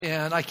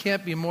And I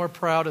can't be more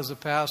proud as a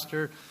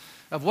pastor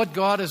of what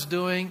God is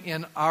doing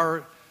in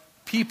our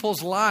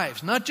people's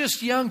lives. Not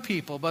just young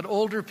people, but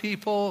older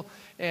people.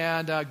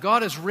 And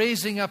God is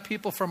raising up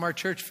people from our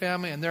church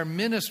family, and they're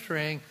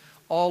ministering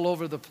all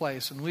over the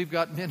place. And we've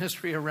got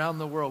ministry around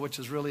the world, which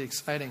is really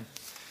exciting.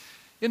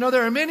 You know,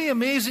 there are many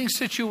amazing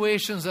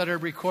situations that are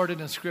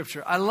recorded in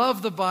Scripture. I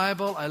love the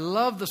Bible. I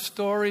love the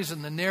stories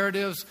and the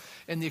narratives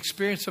and the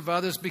experience of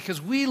others,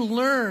 because we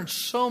learn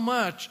so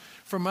much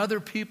from other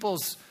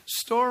people's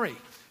story.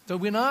 Do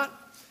we not?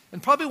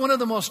 And probably one of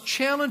the most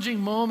challenging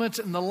moments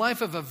in the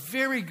life of a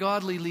very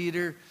godly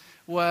leader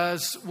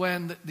was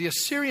when the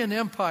Assyrian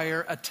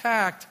Empire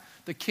attacked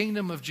the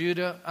kingdom of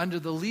Judah under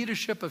the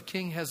leadership of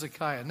King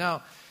Hezekiah.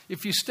 Now,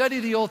 if you study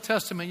the Old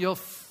Testament, you'll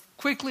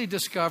quickly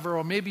discover,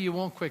 or maybe you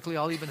won't quickly,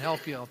 I'll even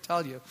help you, I'll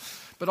tell you.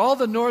 But all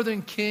the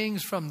northern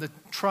kings from the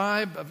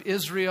tribe of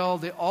Israel,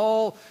 they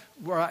all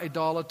were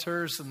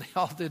idolaters, and they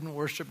all didn't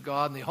worship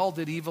God, and they all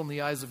did evil in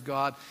the eyes of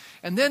God.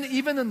 And then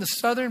even in the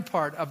southern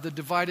part of the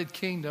divided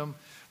kingdom,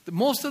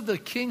 most of the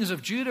kings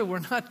of Judah were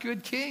not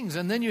good kings.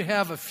 And then you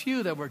have a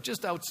few that were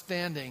just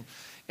outstanding.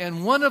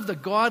 And one of the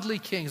godly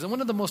kings, and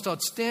one of the most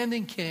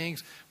outstanding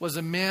kings, was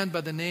a man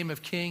by the name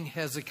of King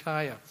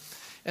Hezekiah.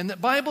 And the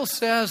Bible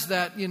says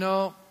that, you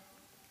know,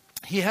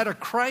 he had a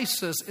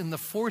crisis in the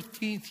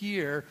 14th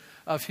year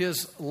of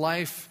his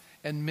life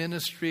and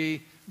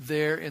ministry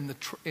there in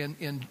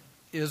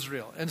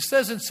Israel. And it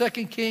says in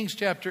 2 Kings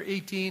chapter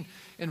 18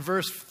 and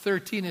verse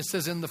 13, it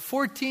says, in the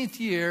 14th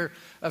year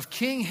of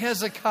King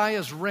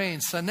Hezekiah's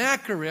reign,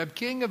 Sennacherib,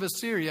 king of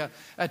Assyria,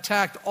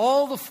 attacked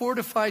all the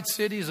fortified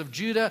cities of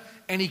Judah,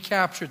 and he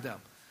captured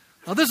them.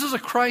 Now this is a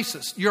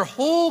crisis. Your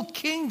whole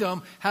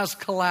kingdom has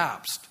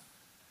collapsed.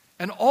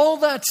 And all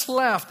that's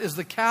left is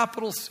the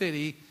capital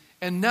city,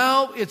 and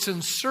now it's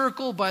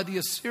encircled by the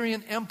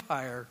Assyrian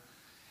Empire,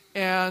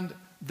 and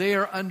they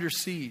are under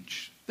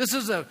siege. This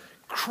is a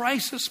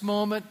crisis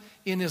moment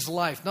in his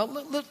life. Now,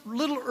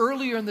 little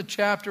earlier in the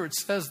chapter, it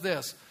says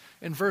this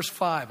in verse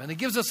 5, and it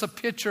gives us a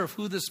picture of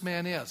who this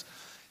man is.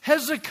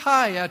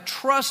 Hezekiah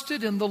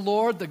trusted in the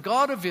Lord, the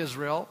God of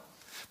Israel.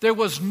 There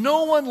was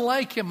no one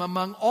like him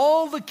among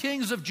all the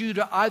kings of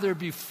Judah, either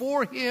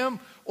before him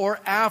or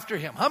after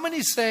him. How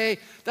many say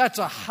that's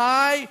a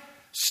high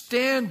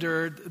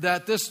standard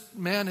that this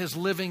man is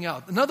living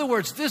out? In other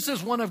words, this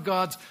is one of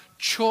God's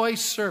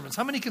choice servants.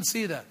 How many can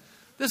see that?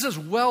 This is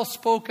well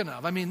spoken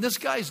of. I mean, this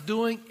guy's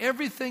doing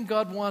everything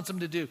God wants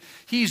him to do.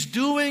 He's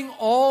doing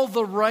all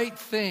the right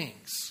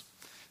things.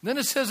 And then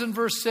it says in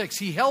verse 6,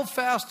 he held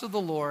fast to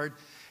the Lord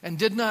and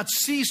did not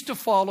cease to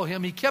follow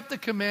him. He kept the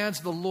commands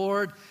the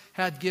Lord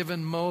had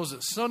given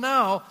Moses. So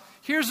now,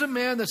 here's a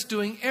man that's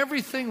doing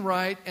everything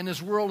right, and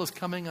his world is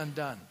coming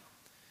undone.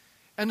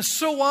 And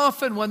so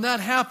often when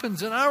that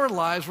happens in our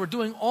lives, we're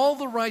doing all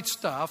the right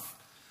stuff.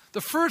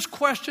 The first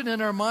question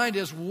in our mind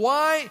is,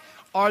 why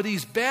are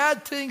these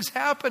bad things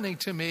happening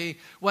to me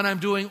when I'm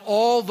doing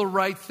all the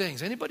right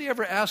things? Anybody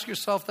ever ask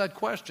yourself that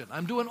question?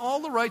 I'm doing all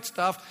the right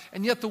stuff,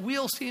 and yet the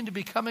wheels seem to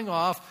be coming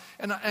off,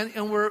 and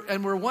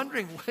we're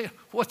wondering,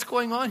 what's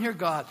going on here,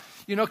 God?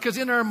 You know, because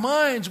in our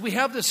minds we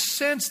have this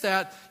sense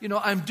that, you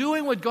know, I'm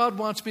doing what God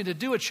wants me to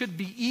do. It should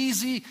be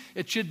easy.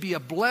 It should be a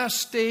blessed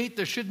state.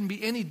 There shouldn't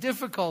be any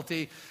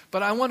difficulty.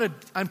 But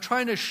I'm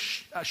trying to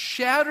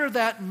shatter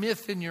that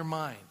myth in your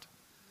mind.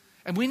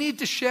 And we need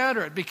to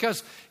shatter it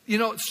because, you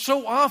know,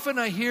 so often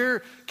I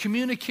hear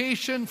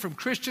communication from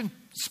Christian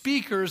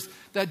speakers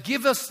that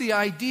give us the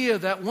idea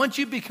that once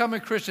you become a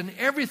Christian,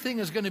 everything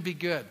is going to be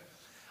good.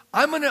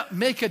 I'm going to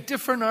make a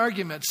different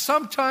argument.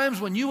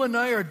 Sometimes when you and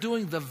I are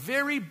doing the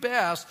very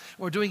best,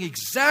 we're doing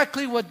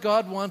exactly what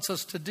God wants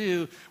us to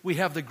do, we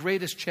have the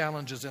greatest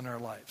challenges in our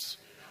lives.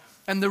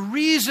 And the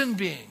reason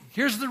being,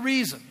 here's the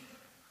reason.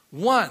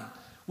 One,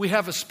 we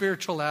have a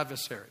spiritual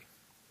adversary.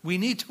 We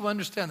need to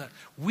understand that.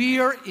 We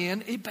are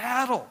in a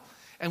battle.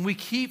 And we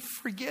keep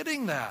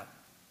forgetting that.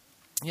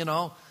 You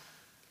know.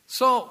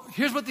 So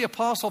here's what the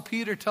Apostle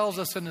Peter tells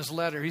us in his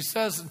letter. He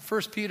says in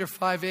 1 Peter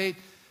 5:8,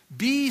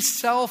 be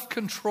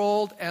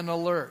self-controlled and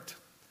alert.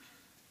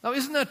 Now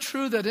isn't that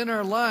true that in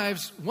our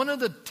lives, one of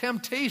the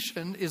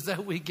temptation is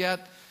that we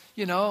get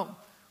a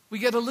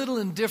little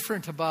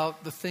indifferent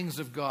about the things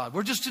of God.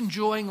 We're just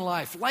enjoying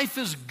life. Life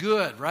is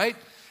good, right?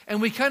 And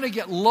we kind of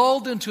get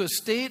lulled into a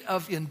state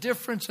of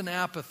indifference and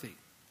apathy.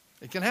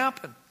 It can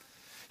happen.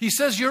 He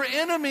says, your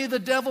enemy, the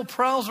devil,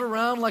 prowls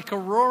around like a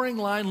roaring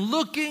lion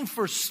looking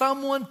for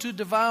someone to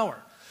devour.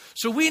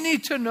 So we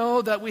need to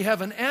know that we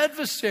have an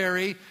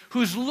adversary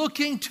who's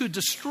looking to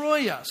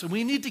destroy us. And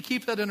we need to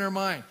keep that in our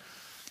mind.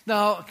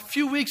 Now, a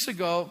few weeks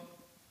ago,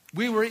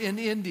 we were in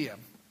India.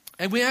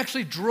 And we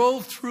actually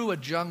drove through a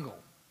jungle.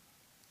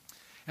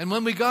 And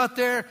when we got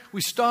there,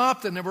 we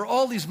stopped, and there were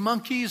all these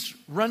monkeys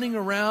running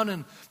around,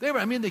 and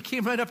they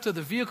came right up to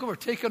the vehicle. We're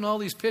taking all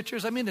these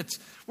pictures.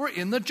 We're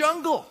in the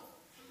jungle,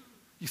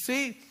 you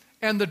see.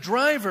 And the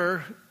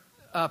driver,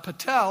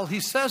 Patel, he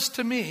says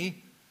to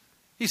me,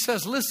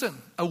 listen,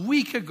 a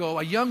week ago,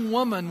 a young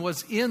woman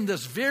was in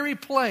this very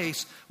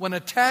place when a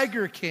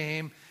tiger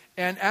came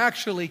and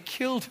actually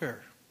killed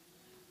her.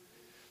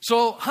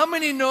 So how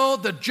many know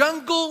the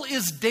jungle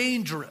is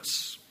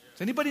dangerous?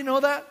 Does anybody know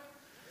that?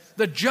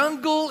 The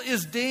jungle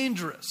is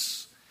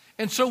dangerous.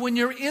 And so when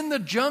you're in the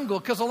jungle,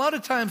 because a lot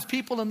of times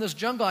people in this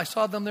jungle, I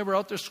saw them, they were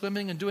out there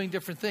swimming and doing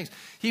different things.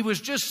 He was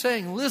just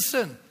saying,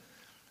 listen,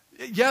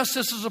 yes,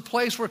 this is a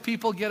place where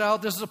people get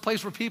out. This is a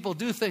place where people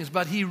do things.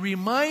 But he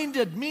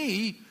reminded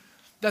me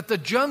that the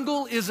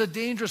jungle is a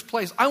dangerous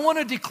place. I want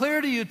to declare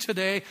to you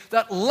today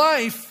that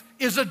life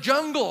is a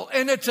jungle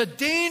and it's a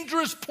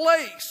dangerous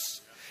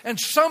place. And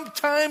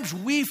sometimes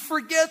we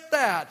forget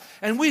that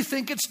and we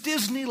think it's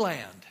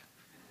Disneyland.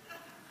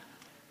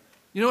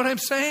 You know what I'm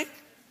saying?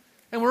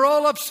 And we're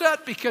all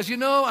upset because,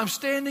 I'm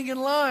standing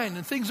in line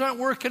and things aren't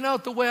working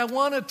out the way I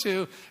wanted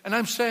to. And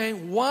I'm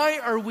saying, why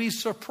are we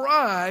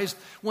surprised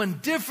when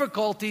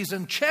difficulties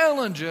and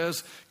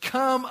challenges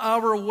come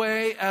our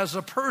way as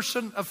a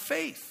person of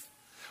faith?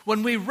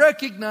 When we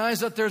recognize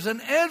that there's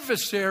an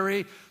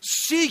adversary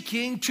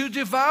seeking to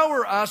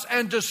devour us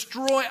and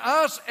destroy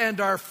us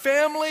and our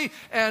family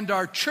and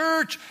our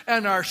church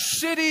and our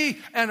city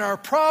and our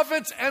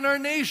province and our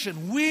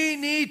nation. We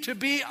need to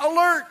be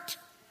alert.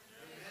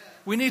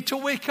 We need to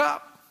wake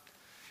up.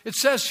 It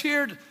says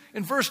here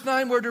in verse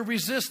 9, we're to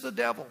resist the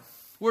devil.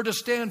 We're to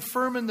stand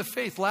firm in the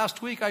faith.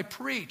 Last week I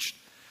preached,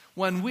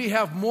 when we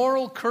have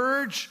moral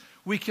courage,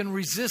 we can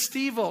resist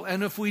evil.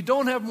 And if we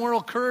don't have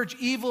moral courage,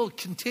 evil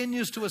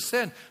continues to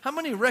ascend. How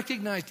many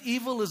recognize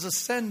evil is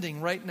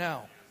ascending right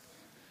now?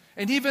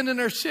 And even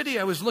in our city,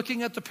 I was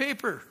looking at the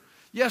paper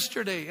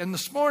yesterday and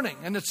this morning,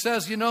 and it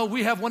says,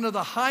 we have one of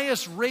the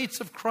highest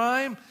rates of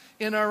crime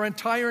in our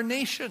entire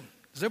nation.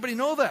 Does everybody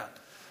know that?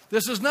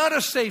 This is not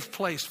a safe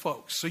place,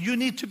 folks, so you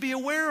need to be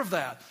aware of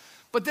that.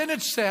 But then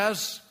it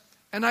says,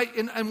 and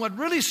what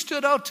really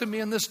stood out to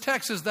me in this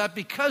text is that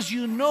because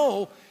you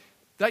know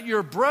that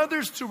your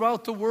brothers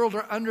throughout the world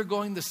are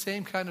undergoing the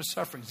same kind of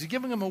sufferings. He's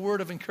giving them a word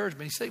of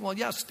encouragement. He's saying, well,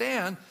 yeah,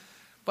 stand,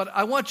 but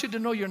I want you to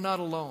know you're not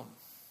alone.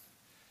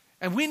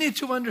 And we need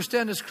to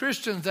understand as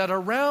Christians that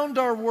around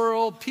our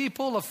world,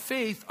 people of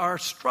faith are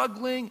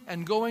struggling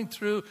and going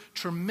through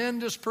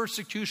tremendous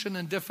persecution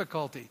and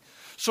difficulty.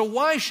 So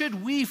why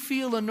should we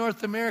feel in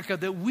North America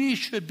that we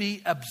should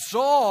be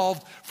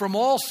absolved from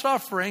all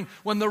suffering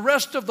when the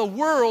rest of the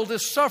world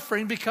is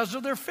suffering because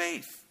of their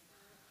faith?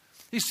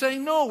 He's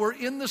saying, no, we're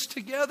in this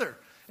together.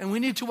 And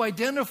we need to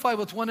identify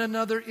with one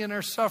another in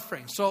our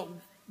suffering. So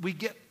we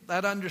get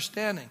that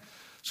understanding.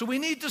 So we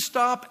need to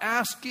stop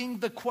asking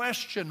the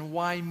question,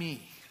 why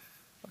me?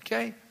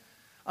 Okay?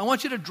 I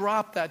want you to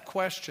drop that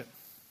question.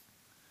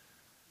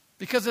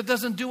 Because it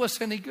doesn't do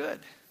us any good.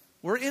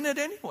 We're in it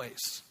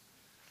anyways.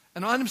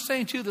 And I'm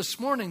saying to you this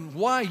morning,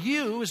 why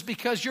you is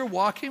because you're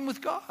walking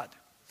with God.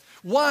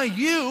 Why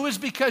you is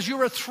because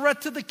you're a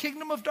threat to the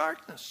kingdom of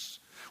darkness.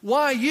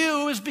 Why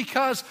you is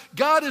because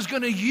God is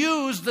going to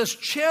use this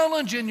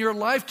challenge in your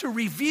life to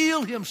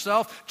reveal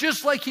himself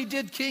just like he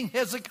did King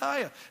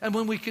Hezekiah. And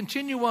when we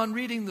continue on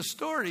reading the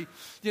story,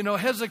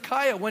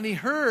 Hezekiah, when he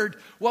heard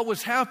what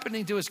was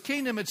happening to his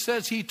kingdom, it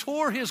says he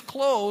tore his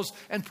clothes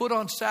and put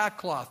on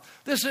sackcloth.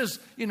 This is,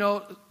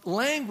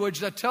 language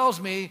that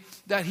tells me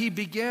that he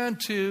began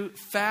to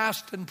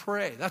fast and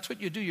pray. That's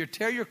what you do. You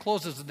tear your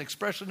clothes as an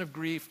expression of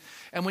grief.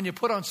 And when you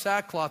put on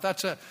sackcloth,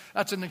 that's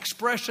an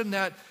expression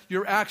that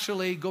you're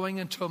actually going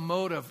into a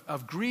mode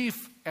of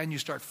grief, and you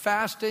start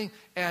fasting.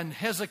 And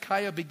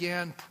Hezekiah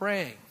began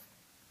praying.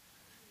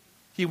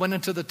 He went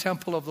into the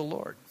temple of the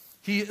Lord.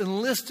 He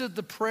enlisted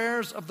the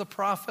prayers of the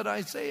prophet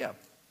Isaiah.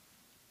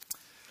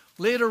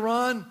 Later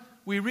on,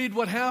 we read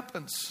what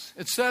happens.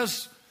 It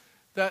says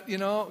that,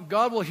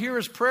 God will hear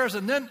his prayers,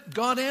 and then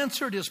God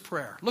answered his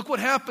prayer. Look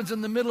what happens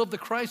in the middle of the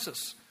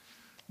crisis.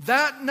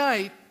 That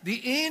night,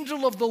 the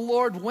angel of the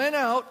Lord went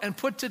out and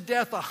put to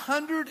death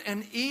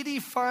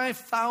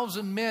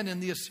 185,000 men in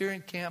the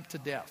Assyrian camp to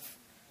death.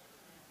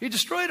 He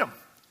destroyed them.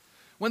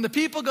 When the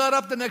people got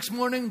up the next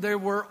morning, there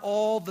were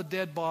all the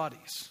dead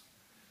bodies.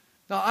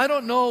 Now, I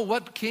don't know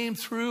what came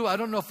through. I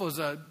don't know if it was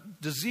a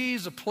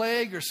disease, a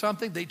plague, or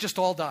something. They just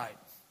all died.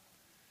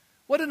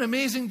 What an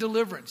amazing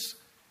deliverance.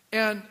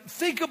 And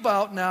think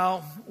about now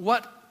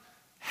what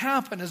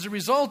happened as a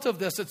result of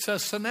this. It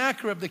says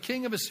Sennacherib, the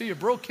king of Assyria,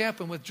 broke camp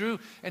and withdrew,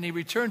 and he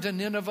returned to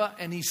Nineveh,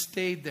 and he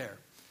stayed there.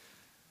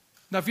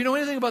 Now, if you know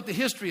anything about the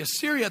history,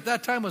 Assyria at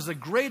that time was a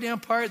great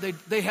empire.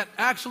 They had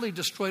actually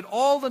destroyed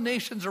all the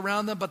nations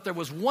around them, but there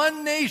was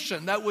one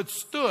nation that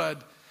withstood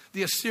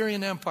the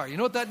Assyrian Empire. You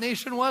know what that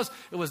nation was?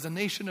 It was the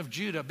nation of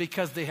Judah,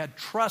 because they had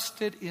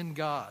trusted in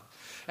God.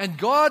 And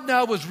God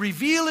now was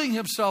revealing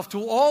himself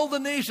to all the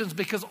nations,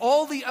 because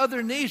all the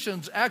other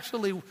nations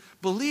actually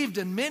believed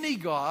in many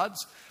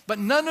gods, but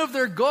none of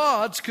their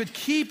gods could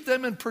keep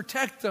them and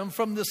protect them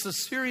from this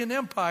Assyrian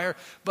Empire.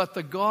 But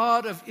the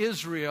God of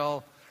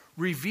Israel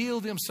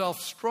revealed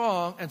himself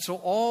strong, and so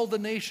all the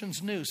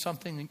nations knew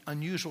something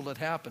unusual had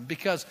happened,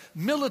 because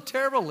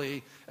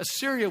militarily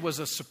Assyria was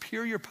a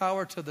superior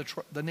power to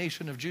the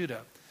nation of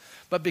Judah.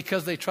 But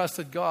because they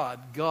trusted God,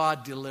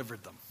 God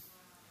delivered them.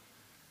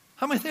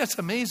 How many think that's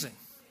amazing?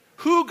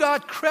 Who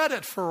got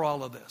credit for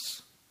all of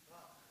this?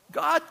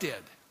 God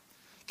did.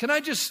 Can I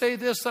just say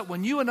this, that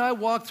when you and I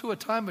walk through a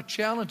time of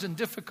challenge and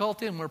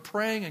difficulty and we're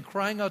praying and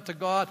crying out to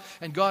God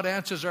and God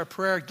answers our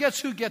prayer, guess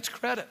who gets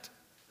credit?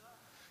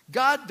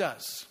 God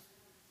does.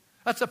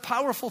 That's a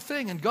powerful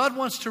thing, and God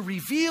wants to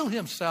reveal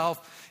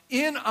himself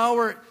in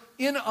our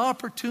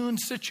inopportune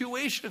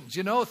situations.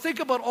 You know, think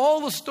about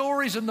all the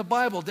stories in the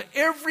Bible.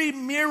 Every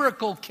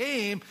miracle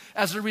came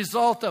as a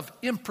result of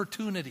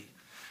importunity.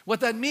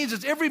 What that means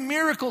is every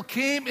miracle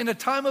came in a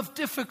time of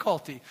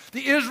difficulty.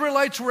 The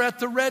Israelites were at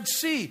the Red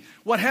Sea.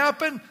 What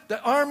happened?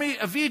 The army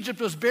of Egypt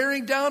was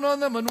bearing down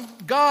on them, and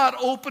God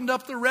opened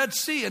up the Red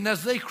Sea. And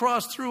as they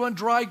crossed through on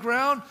dry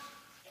ground,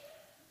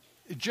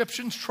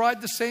 Egyptians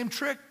tried the same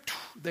trick.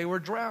 They were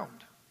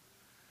drowned.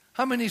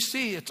 How many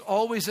see it's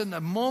always in the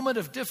moment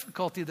of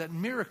difficulty that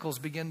miracles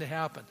begin to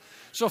happen?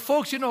 So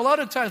folks, you know, a lot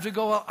of times we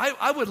go, well,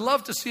 I would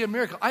love to see a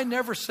miracle. I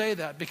never say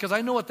that because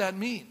I know what that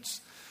means.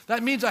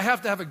 That means I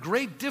have to have a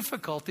great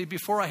difficulty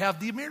before I have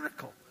the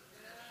miracle.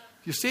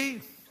 You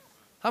see?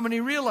 How many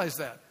realize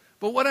that?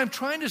 But what I'm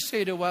trying to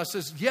say to us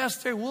is,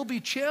 yes, there will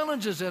be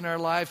challenges in our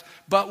lives,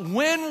 but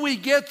when we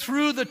get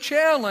through the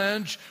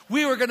challenge,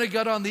 we are going to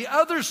get on the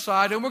other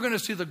side and we're going to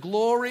see the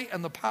glory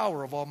and the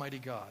power of Almighty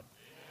God.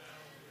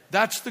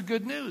 That's the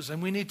good news,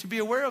 and we need to be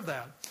aware of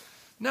that.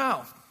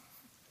 Now,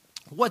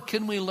 what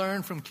can we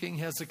learn from King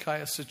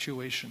Hezekiah's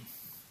situation?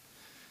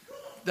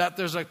 That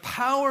there's a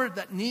power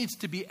that needs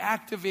to be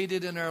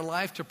activated in our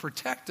life to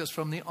protect us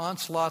from the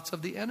onslaughts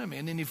of the enemy.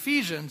 And in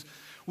Ephesians,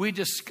 we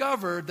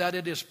discovered that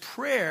it is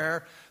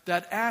prayer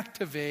that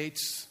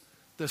activates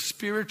the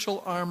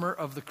spiritual armor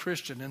of the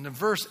Christian. And in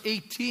verse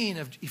 18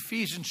 of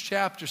Ephesians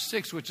chapter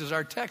 6, which is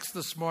our text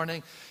this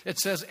morning, it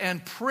says,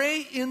 "And pray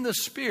in the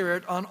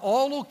Spirit on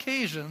all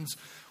occasions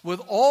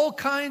with all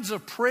kinds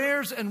of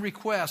prayers and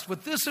requests.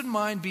 With this in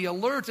mind, be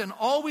alert and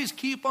always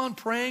keep on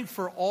praying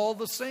for all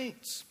the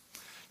saints."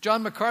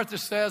 John MacArthur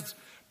says,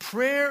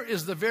 prayer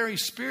is the very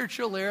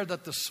spiritual air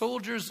that the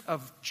soldiers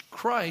of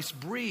Christ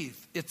breathe.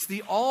 It's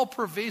the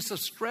all-pervasive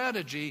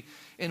strategy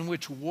in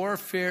which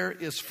warfare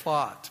is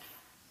fought.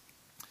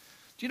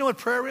 Do you know what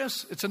prayer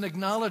is? It's an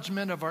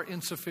acknowledgement of our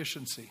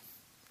insufficiency.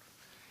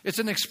 It's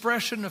an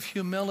expression of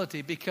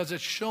humility because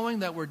it's showing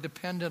that we're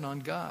dependent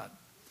on God.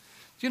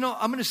 Do you know,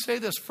 I'm going to say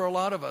this for a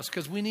lot of us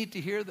because we need to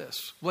hear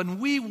this. When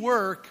we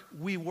work,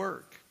 we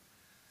work.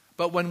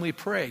 But when we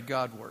pray,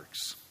 God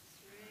works.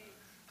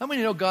 How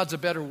many know God's a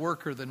better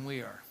worker than we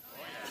are?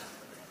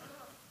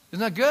 Isn't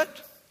that good?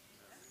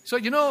 So,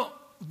 you know,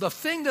 the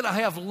thing that I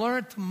have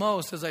learned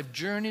most as I've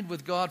journeyed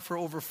with God for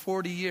over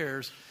 40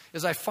 years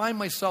is I find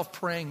myself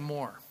praying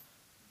more.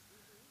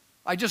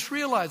 I just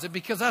realize it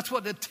because that's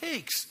what it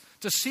takes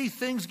to see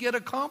things get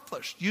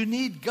accomplished. You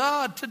need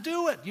God to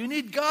do it. You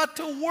need God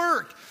to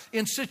work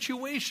in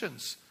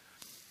situations.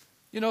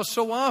 You know,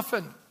 so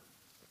often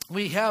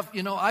we have,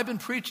 you know, I've been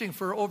preaching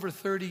for over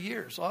 30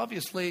 years,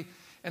 obviously,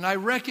 and I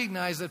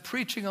recognize that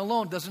preaching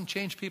alone doesn't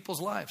change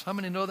people's lives. How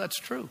many know that's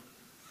true?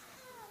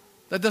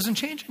 That doesn't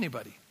change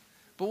anybody.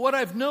 But what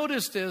I've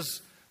noticed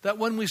is that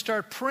when we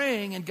start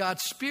praying and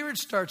God's Spirit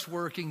starts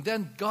working,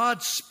 then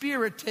God's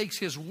Spirit takes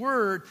His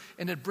Word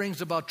and it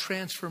brings about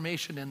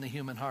transformation in the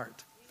human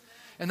heart.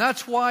 And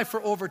that's why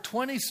for over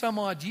 20 some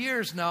odd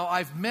years now,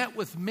 I've met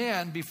with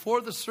men before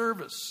the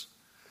service.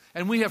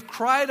 And we have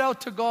cried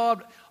out to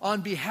God on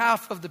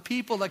behalf of the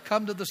people that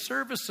come to the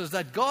services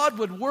that God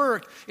would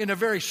work in a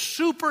very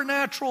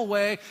supernatural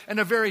way and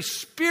a very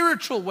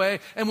spiritual way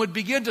and would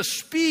begin to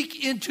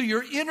speak into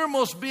your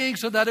innermost being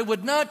so that it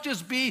would not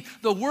just be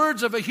the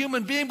words of a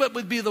human being, but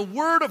would be the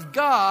Word of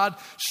God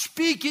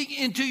speaking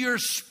into your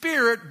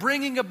spirit,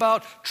 bringing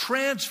about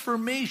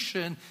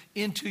transformation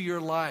into your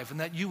life,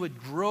 and that you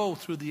would grow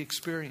through the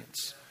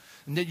experience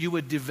and that you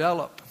would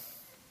develop.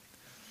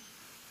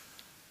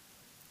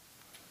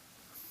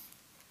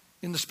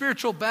 In the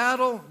spiritual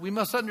battle, we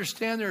must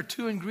understand there are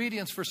two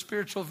ingredients for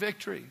spiritual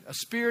victory: a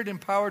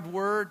Spirit-empowered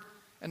word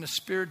and a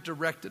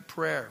Spirit-directed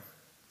prayer.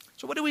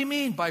 So what do we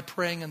mean by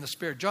praying in the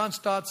Spirit? John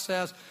Stott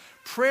says,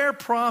 prayer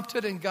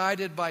prompted and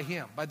guided by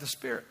Him, by the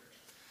Spirit.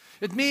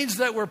 It means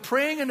that we're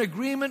praying in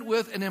agreement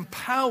with and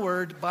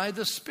empowered by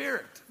the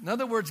Spirit. In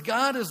other words,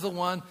 God is the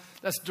one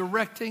that's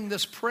directing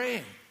this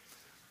praying.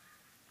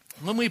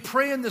 When we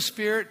pray in the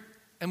Spirit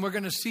and we're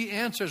going to see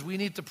answers, we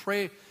need to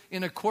pray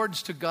in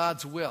accordance to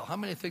God's will. How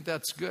many think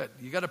that's good?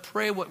 You got to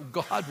pray what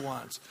God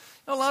wants.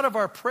 A lot of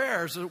our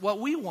prayers are what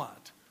we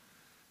want.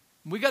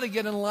 We got to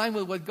get in line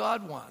with what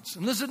God wants.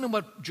 And listen to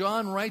what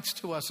John writes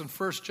to us in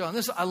 1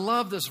 John. I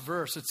love this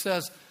verse. It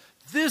says,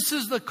 "This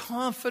is the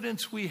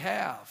confidence we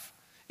have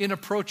in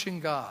approaching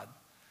God,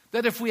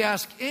 that if we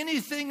ask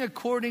anything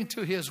according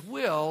to His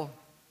will,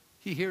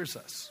 He hears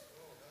us.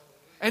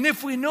 And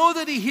if we know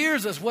that He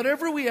hears us,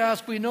 whatever we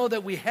ask, we know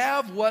that we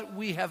have what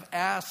we have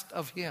asked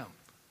of Him."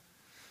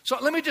 So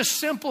let me just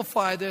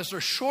simplify this or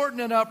shorten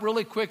it up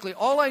really quickly.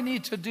 All I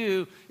need to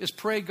do is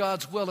pray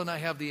God's will and I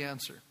have the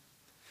answer.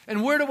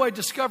 And where do I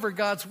discover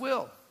God's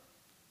will?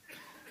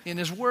 In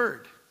His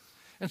Word.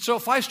 And so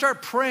if I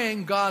start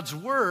praying God's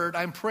Word,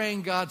 I'm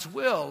praying God's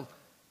will,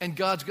 and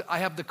I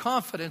have the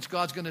confidence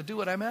God's going to do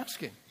what I'm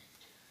asking.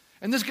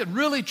 And this could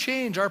really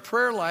change our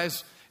prayer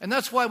lives. And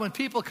that's why when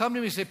people come to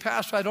me and say,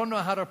 Pastor, I don't know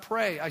how to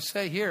pray, I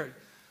say, here,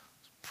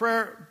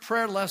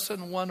 prayer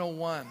lesson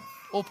 101.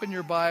 Open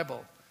your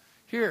Bible.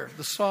 Here,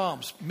 the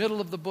Psalms, middle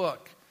of the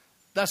book.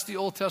 That's the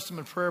Old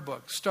Testament prayer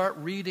book. Start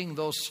reading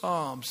those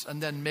Psalms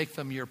and then make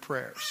them your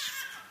prayers.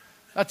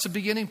 That's the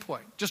beginning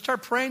point. Just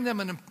start praying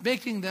them and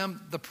making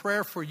them the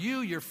prayer for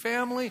you, your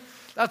family.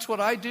 That's what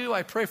I do.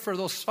 I pray for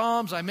those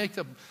Psalms. I make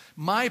them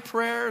my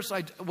prayers.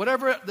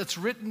 Whatever that's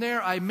written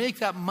there, I make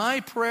that my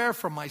prayer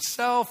for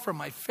myself, for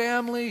my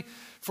family,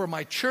 for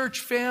my church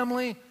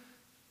family,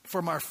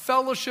 from our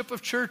fellowship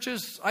of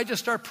churches. I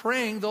just start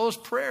praying those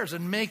prayers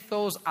and make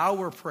those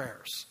our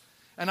prayers.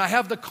 And I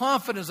have the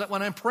confidence that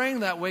when I'm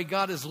praying that way,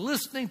 God is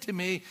listening to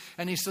me,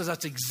 and he says,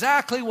 that's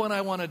exactly what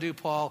I want to do,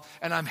 Paul,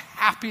 and I'm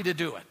happy to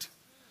do it,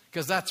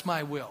 because that's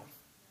my will.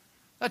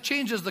 That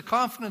changes the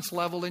confidence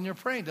level in your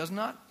praying, does it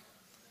not?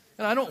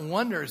 And I don't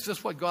wonder, is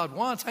this what God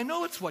wants? I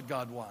know it's what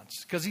God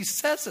wants, because he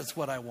says it's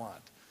what I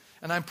want.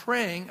 And I'm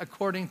praying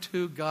according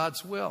to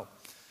God's will.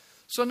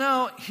 So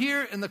now,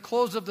 here in the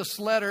close of this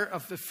letter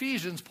of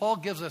Ephesians, Paul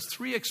gives us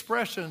 3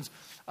 expressions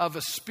of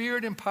a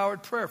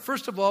Spirit-empowered prayer.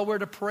 First of all, we're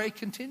to pray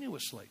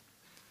continuously.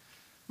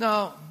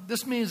 Now,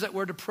 this means that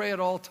we're to pray at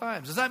all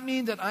times. Does that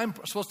mean that I'm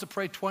supposed to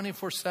pray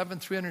 24/7,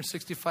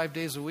 365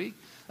 days a week?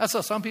 That's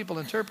how some people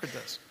interpret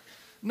this.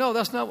 No,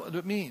 that's not what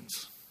it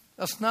means.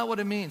 That's not what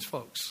it means,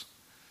 folks.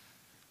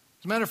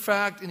 As a matter of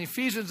fact, in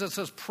Ephesians it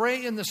says,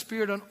 pray in the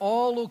Spirit on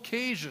all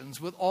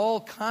occasions with all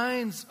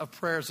kinds of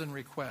prayers and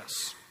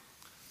requests.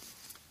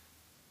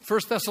 1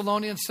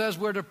 Thessalonians says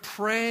we're to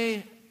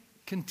pray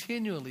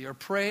continually or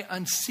pray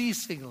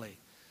unceasingly.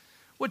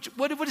 What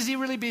is he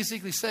really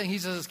basically saying? He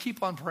says,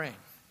 keep on praying.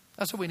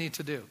 That's what we need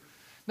to do.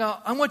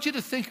 Now, I want you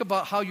to think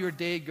about how your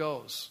day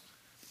goes.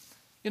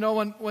 You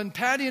know, when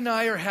Patty and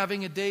I are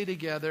having a day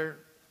together,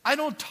 I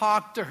don't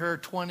talk to her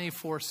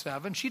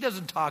 24/7. She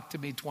doesn't talk to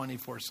me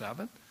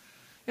 24/7.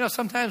 You know,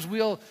 sometimes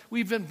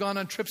we've gone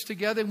on trips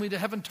together and we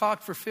haven't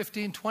talked for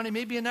 15, 20,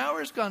 maybe an hour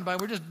has gone by.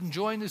 We're just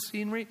enjoying the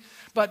scenery.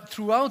 But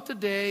throughout the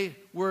day,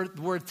 we're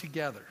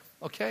together,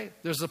 okay?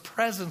 There's a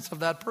presence of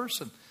that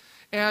person.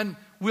 And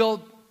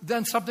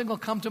then something will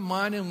come to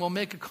mind and we'll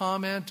make a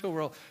comment or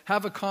we'll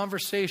have a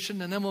conversation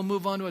and then we'll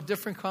move on to a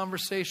different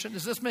conversation.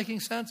 Is this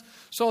making sense?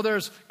 So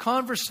there's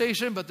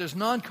conversation, but there's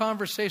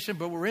non-conversation,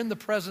 but we're in the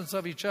presence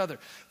of each other.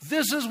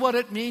 This is what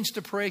it means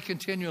to pray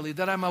continually,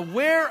 that I'm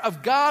aware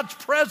of God's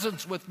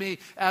presence with me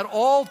at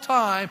all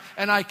time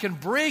and I can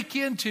break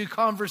into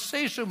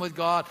conversation with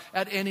God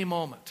at any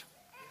moment.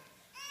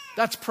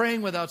 That's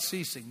praying without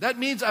ceasing. That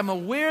means I'm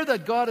aware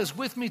that God is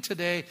with me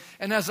today,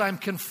 and as I'm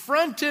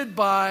confronted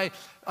by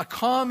a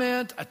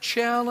comment, a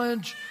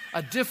challenge,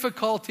 a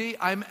difficulty,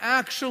 I'm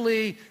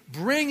actually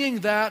bringing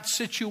that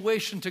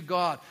situation to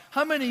God.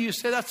 How many of you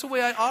say, that's the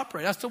way I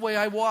operate, that's the way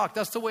I walk,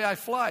 that's the way I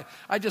fly?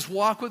 I just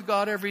walk with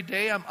God every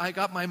day. I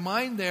got my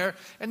mind there,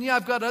 and yeah,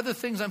 I've got other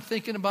things I'm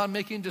thinking about,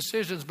 making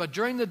decisions, but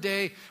during the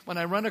day, when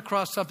I run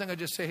across something, I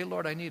just say, hey,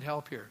 Lord, I need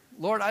help here.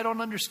 Lord, I don't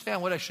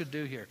understand what I should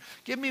do here.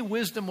 Give me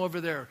wisdom over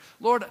there.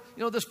 Lord,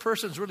 you know, this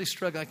person's really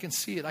struggling. I can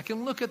see it. I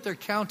can look at their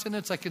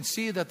countenance. I can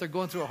see that they're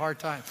going through a hard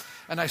time.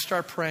 And I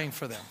start praying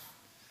for them.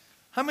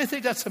 How many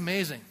think that's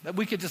amazing, that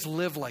we could just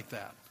live like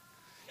that?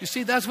 You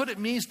see, that's what it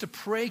means to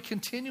pray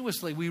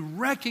continuously. We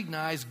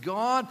recognize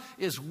God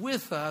is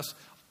with us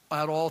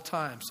at all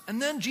times.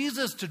 And then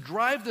Jesus, to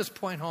drive this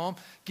point home,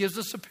 gives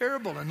us a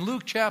parable. In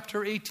Luke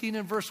chapter 18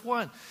 and verse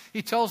 1,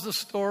 he tells the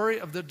story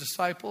of the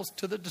disciples,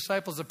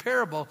 a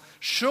parable,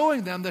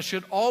 showing them they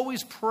should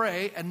always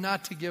pray and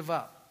not to give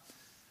up.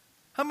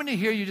 How many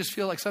here you just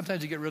feel like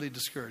sometimes you get really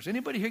discouraged?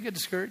 Anybody here get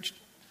discouraged?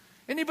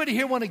 Anybody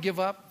here want to give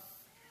up?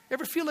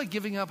 Ever feel like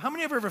giving up? How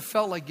many ever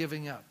felt like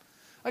giving up?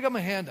 I got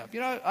my hand up. You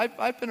know,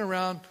 I've been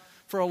around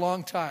for a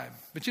long time.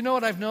 But you know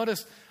what I've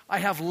noticed? I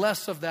have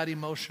less of that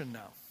emotion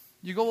now.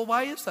 You go, well,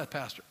 why is that,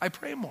 Pastor? I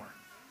pray more.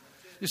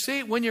 You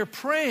see, when you're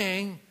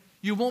praying,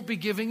 you won't be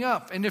giving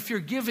up. And if you're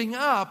giving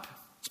up,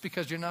 it's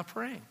because you're not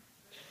praying.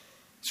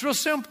 It's real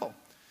simple.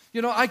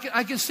 You know, I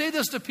can say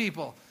this to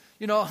people.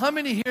 You know, how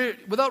many here,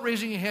 without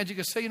raising your hand, you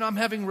can say, you know, I'm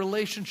having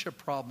relationship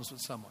problems with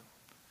someone.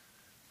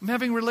 I'm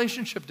having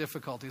relationship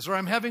difficulties, or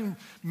I'm having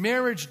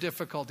marriage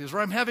difficulties, or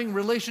I'm having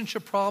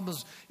relationship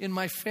problems in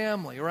my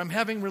family, or I'm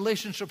having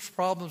relationships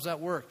problems at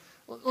work.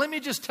 Let me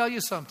just tell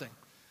you something.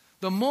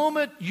 The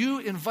moment you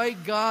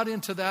invite God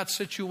into that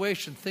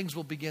situation, things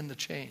will begin to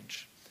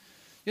change.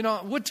 You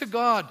know, would to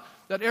God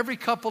that every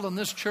couple in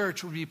this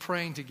church would be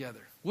praying together.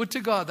 Would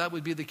to God that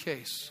would be the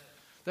case.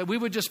 That we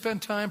would just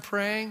spend time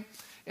praying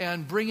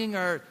and bringing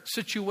our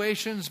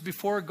situations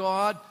before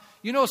God.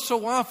 You know,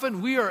 so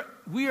often we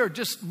are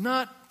just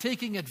not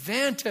taking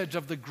advantage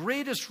of the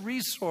greatest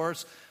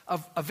resource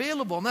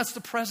available, and that's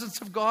the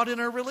presence of God in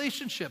our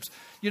relationships.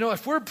 You know,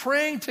 if we're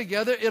praying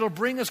together, it'll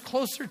bring us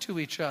closer to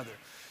each other.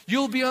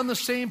 You'll be on the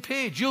same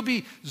page. You'll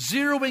be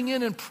zeroing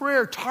in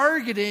prayer,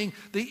 targeting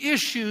the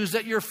issues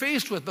that you're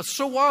faced with. But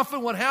so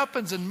often what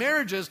happens in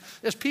marriages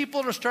is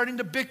people are starting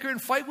to bicker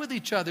and fight with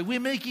each other. We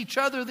make each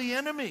other the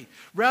enemy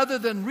rather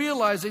than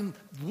realizing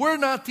we're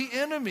not the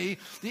enemy.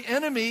 The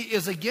enemy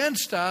is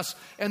against us,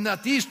 and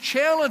that these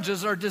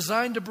challenges are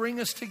designed to bring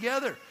us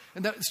together.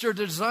 And that they're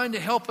designed to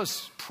help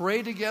us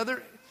pray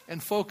together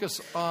and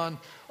focus on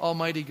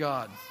Almighty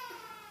God.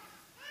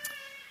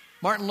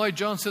 Martin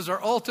Lloyd-Jones says,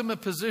 our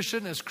ultimate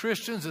position as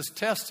Christians is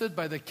tested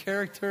by the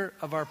character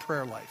of our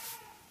prayer life.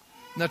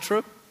 Isn't that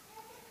true?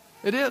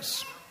 It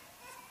is.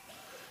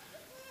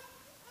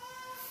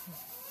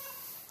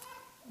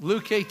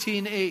 Luke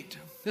 18:8.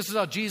 This is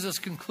how Jesus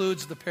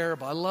concludes the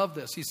parable. I love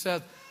this. He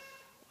said,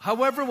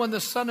 however, when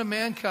the Son of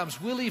Man comes,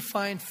 will he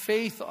find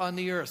faith on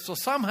the earth? So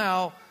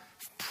somehow,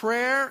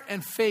 prayer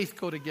and faith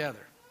go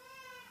together.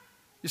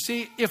 You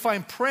see, if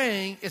I'm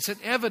praying, it's an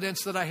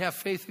evidence that I have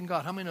faith in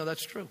God. How many know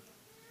that's true?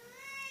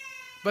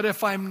 But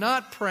if I'm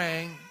not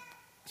praying,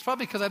 it's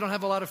probably because I don't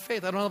have a lot of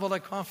faith. I don't have a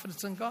lot of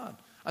confidence in God.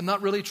 I'm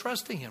not really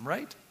trusting Him,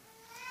 right?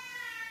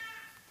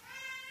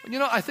 You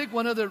know, I think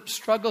one of the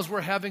struggles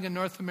we're having in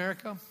North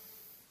America,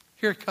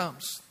 here it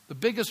comes. The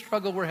biggest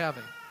struggle we're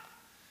having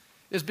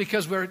is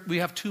because we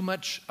have too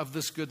much of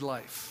this good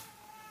life.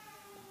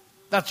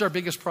 That's our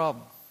biggest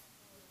problem.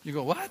 You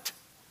go, what?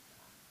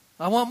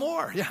 I want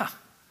more. Yeah.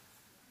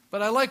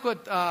 But I like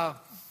what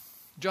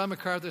John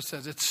MacArthur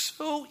says. It's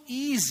so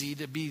easy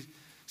to be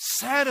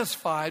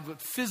satisfied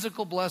with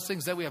physical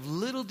blessings that we have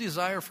little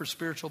desire for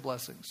spiritual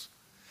blessings.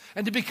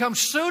 And to become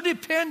so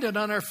dependent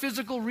on our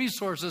physical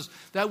resources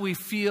that we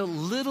feel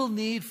little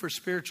need for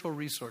spiritual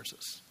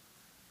resources.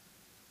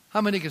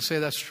 How many can say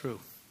that's true?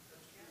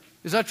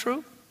 Is that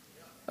true?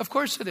 Of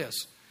course it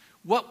is.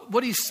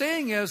 What he's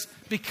saying is,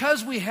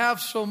 because we have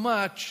so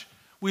much,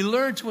 we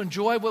learn to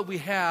enjoy what we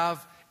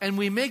have, and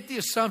we make the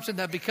assumption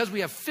that because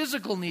we have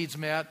physical needs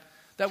met,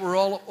 that we're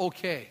all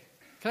okay.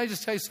 Can I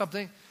just tell you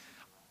something?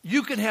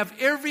 You can have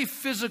every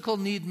physical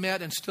need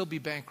met and still be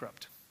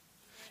bankrupt.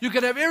 You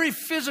can have every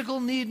physical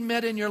need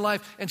met in your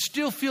life and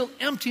still feel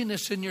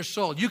emptiness in your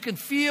soul. You can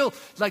feel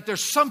like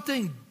there's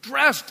something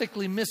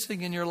drastically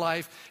missing in your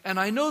life. And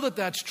I know that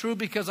that's true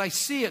because I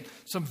see it.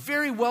 Some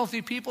very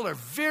wealthy people are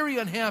very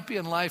unhappy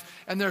in life,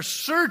 and they're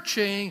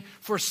searching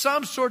for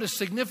some sort of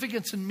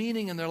significance and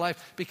meaning in their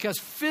life because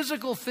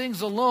physical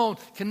things alone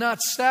cannot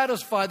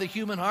satisfy the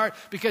human heart,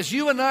 because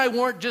you and I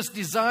weren't just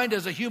designed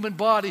as a human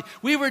body.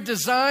 We were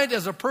designed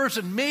as a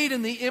person made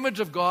in the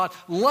image of God,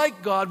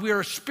 like God. We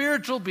are a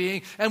spiritual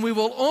being, and we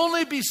will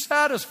only be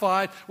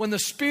satisfied when the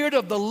Spirit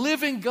of the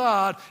living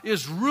God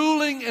is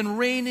ruling and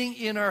reigning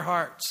in our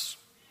hearts.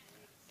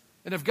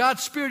 And if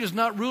God's Spirit is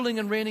not ruling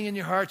and reigning in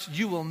your hearts,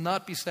 you will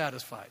not be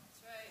satisfied.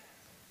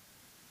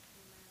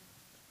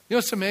 You know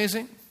what's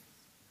amazing?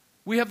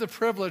 We have the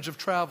privilege of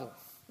travel.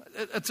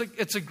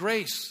 It's a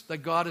grace that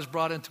God has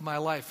brought into my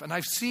life. And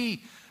I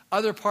see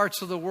other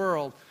parts of the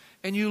world,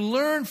 and you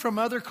learn from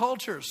other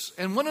cultures.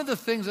 And one of the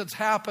things that's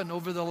happened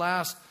over the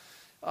last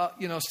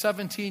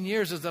 17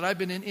 years is that I've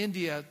been in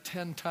India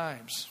 10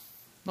 times.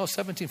 No,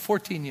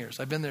 14 years.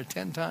 I've been there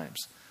 10 times.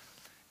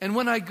 And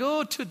when I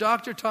go to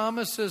Dr.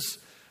 Thomas's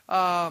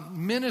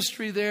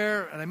ministry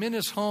there, and I'm in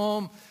his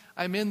home,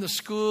 I'm in the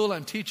school,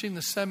 I'm teaching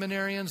the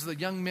seminarians, the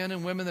young men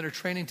and women that are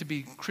training to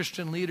be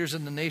Christian leaders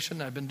in the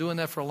nation. I've been doing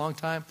that for a long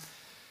time.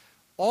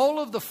 All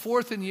of the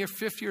 4th and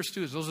 5th year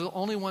students, those are the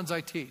only ones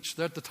I teach.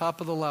 They're at the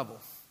top of the level.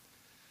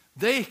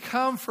 They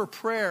come for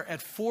prayer at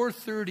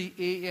 4:30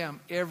 a.m.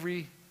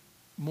 every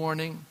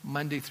morning,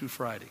 Monday through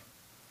Friday.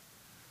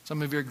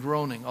 Some of you are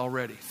groaning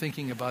already,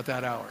 thinking about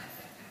that hour.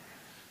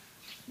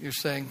 You're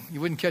saying,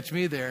 you wouldn't catch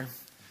me there.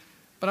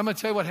 But I'm going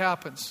to tell you what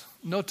happens.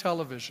 No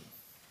television.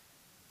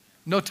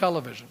 No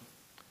television.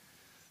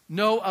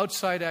 No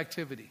outside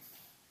activity.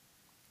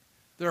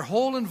 Their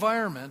whole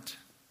environment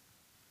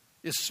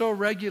is so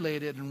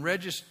regulated and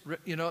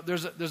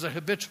there's a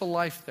habitual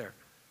life there.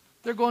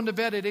 They're going to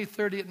bed at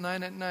 8:30 at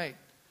 9 at night.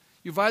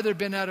 You've either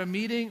been at a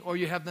meeting or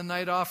you have the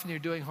night off and you're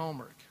doing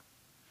homework.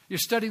 You're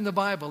studying the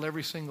Bible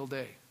every single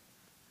day.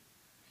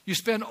 You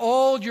spend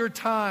all your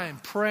time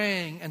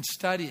praying and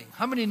studying.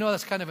 How many know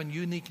that's kind of a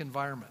unique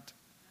environment?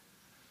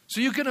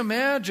 So you can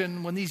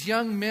imagine when these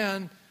young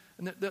men,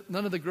 and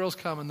none of the girls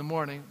come in the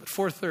morning, at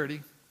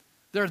 4:30,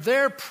 they're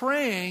there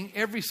praying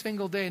every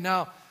single day.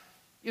 Now,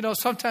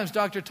 sometimes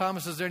Dr.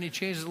 Thomas is there and he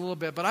changes a little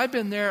bit, but I've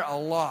been there a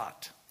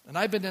lot. And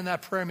I've been in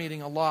that prayer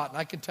meeting a lot. And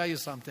I can tell you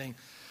something.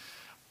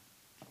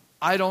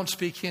 I don't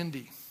speak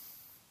Hindi.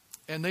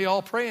 And they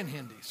all pray in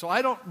Hindi. So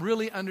I don't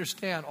really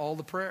understand all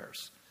the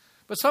prayers.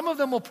 But some of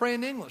them will pray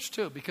in English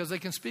too, because they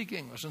can speak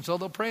English. And so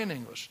they'll pray in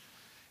English.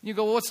 And you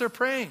go, well, what's their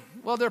praying?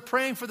 Well, they're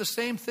praying for the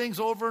same things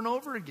over and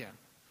over again.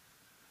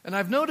 And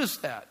I've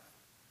noticed that.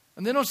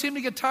 And they don't seem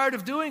to get tired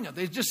of doing it.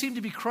 They just seem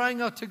to be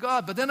crying out to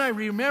God. But then I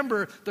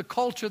remember the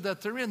culture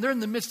that they're in. They're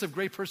in the midst of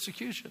great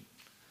persecution.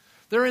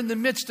 They're in the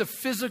midst of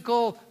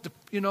physical,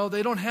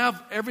 they don't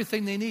have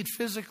everything they need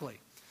physically.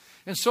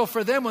 And so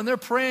for them, when they're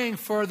praying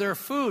for their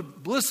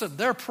food, listen,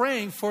 they're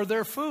praying for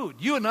their food.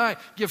 You and I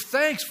give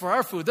thanks for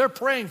our food. They're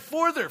praying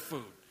for their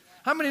food.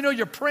 How many know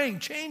your praying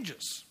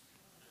changes?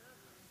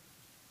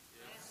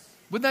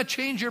 Wouldn't that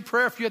change your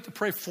prayer if you had to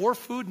pray for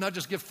food, not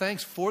just give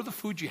thanks for the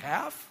food you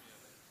have?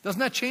 Doesn't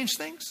that change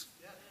things?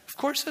 Of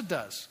course it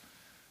does.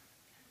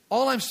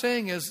 All I'm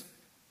saying is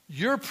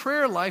your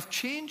prayer life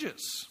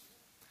changes.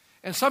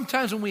 And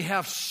sometimes when we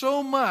have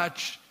so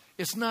much,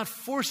 it's not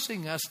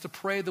forcing us to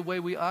pray the way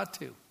we ought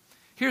to.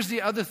 Here's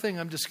the other thing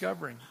I'm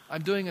discovering.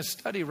 I'm doing a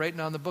study right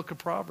now in the book of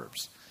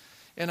Proverbs.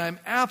 And I'm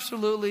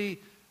absolutely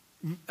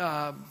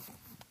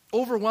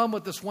overwhelmed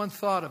with this one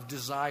thought of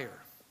desire.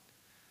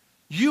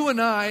 You and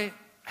I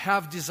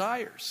have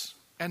desires.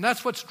 And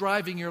that's what's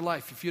driving your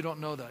life, if you don't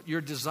know that.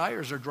 Your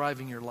desires are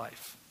driving your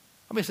life.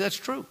 Let me say that's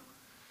true.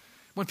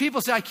 When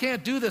people say, I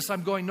can't do this,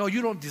 I'm going, no,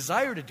 you don't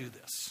desire to do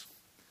this.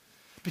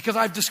 Because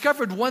I've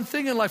discovered one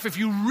thing in life. If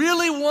you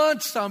really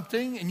want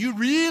something and you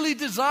really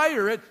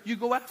desire it, you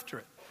go after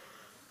it.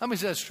 How many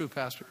say that's true,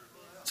 Pastor?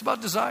 It's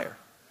about desire.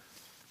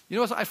 You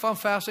know what I found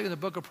fascinating in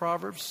the book of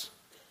Proverbs?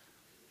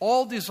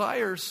 All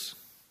desires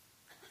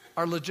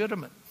are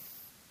legitimate.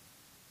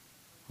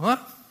 What?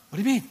 What do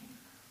you mean?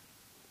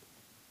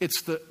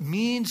 It's the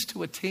means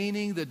to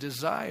attaining the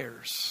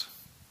desires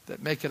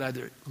that make it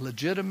either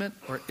legitimate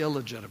or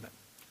illegitimate.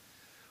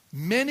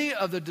 Many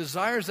of the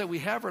desires that we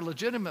have are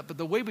legitimate, but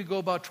the way we go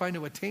about trying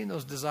to attain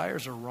those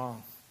desires are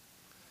wrong.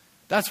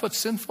 That's what's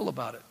sinful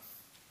about it.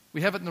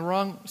 We have it in the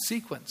wrong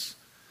sequence.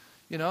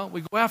 You know,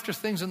 we go after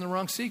things in the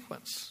wrong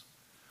sequence.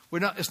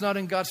 It's not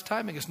in God's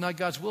timing. It's not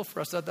God's will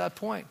for us at that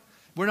point.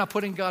 We're not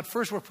putting God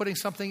first. We're putting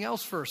something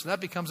else first. And that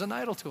becomes an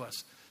idol to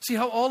us. See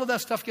how all of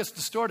that stuff gets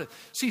distorted.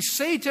 See,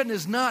 Satan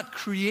is not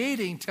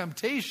creating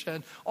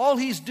temptation. All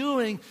he's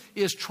doing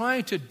is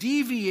trying to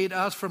deviate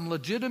us from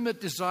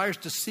legitimate desires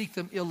to seek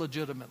them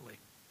illegitimately.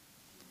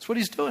 That's what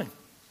he's doing.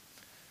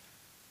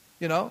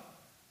 You know?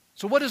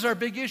 So what is our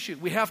big issue?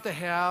 We have to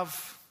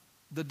have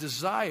the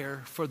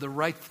desire for the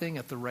right thing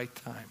at the right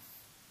time.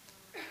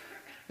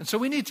 And so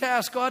we need to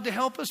ask God to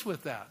help us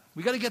with that.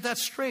 We got to get that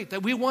straight,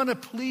 that we want to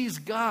please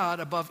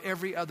God above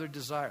every other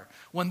desire.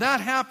 When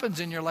that happens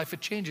in your life, it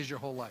changes your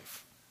whole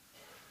life.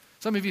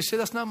 Some of you say,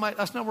 that's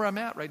not where I'm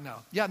at right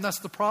now. Yeah, and that's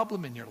the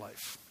problem in your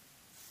life.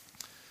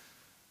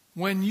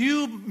 When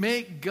you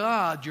make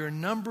God your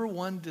number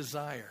one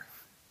desire,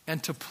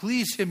 and to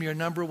please Him your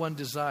number one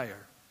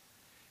desire,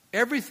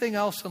 everything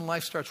else in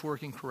life starts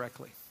working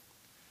correctly.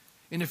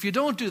 And if you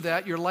don't do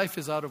that, your life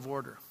is out of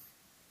order.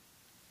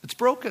 It's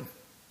broken.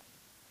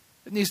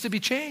 It needs to be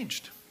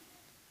changed.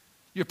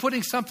 You're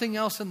putting something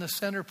else in the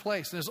center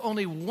place. There's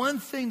only one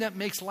thing that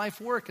makes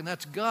life work, and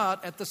that's God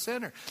at the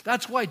center.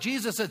 That's why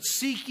Jesus said,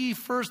 seek ye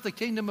first the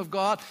kingdom of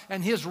God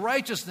and His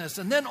righteousness,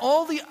 and then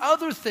all the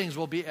other things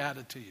will be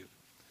added to you.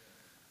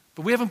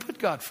 But we haven't put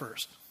God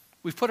first.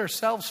 We've put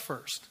ourselves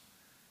first.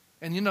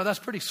 And you know, that's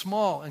pretty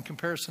small in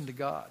comparison to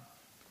God.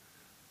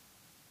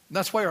 And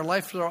that's why our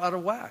lives are out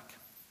of whack.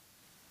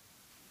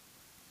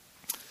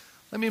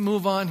 Let me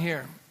move on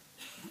here.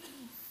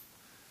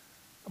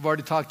 I've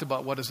already talked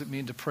about what does it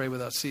mean to pray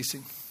without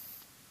ceasing.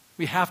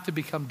 We have to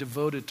become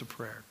devoted to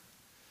prayer.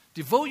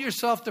 Devote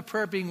yourself to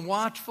prayer, being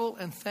watchful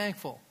and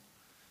thankful.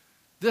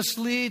 This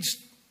leads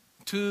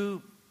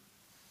to,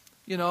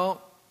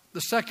 the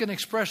second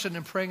expression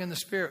in praying in the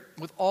Spirit,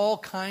 with all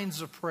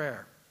kinds of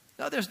prayer.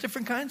 Now, there's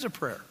different kinds of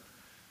prayer.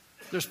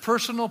 There's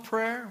personal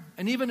prayer,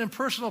 and even in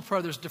personal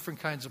prayer, there's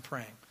different kinds of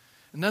praying.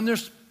 And then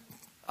there's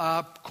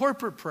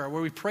corporate prayer,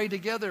 where we pray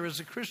together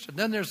as a Christian.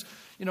 Then there's,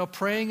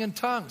 praying in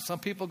tongues. Some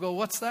people go,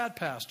 what's that,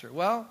 Pastor?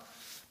 Well,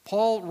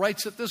 Paul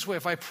writes it this way: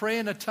 if I pray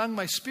in a tongue,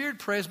 my spirit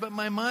prays, but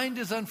my mind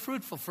is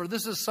unfruitful. For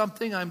this is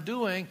something I'm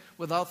doing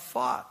without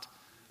thought.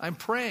 I'm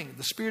praying.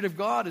 The Spirit of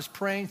God is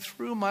praying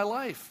through my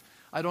life.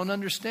 I don't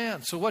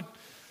understand.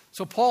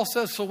 So Paul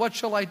says, so what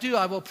shall I do?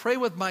 I will pray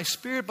with my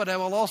spirit, but I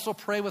will also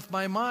pray with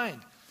my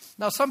mind.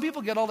 Now, some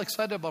people get all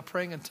excited about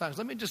praying in tongues.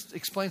 Let me just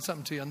explain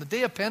something to you. On the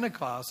day of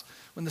Pentecost,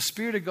 when the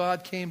Spirit of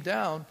God came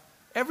down,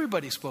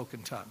 everybody spoke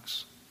in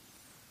tongues.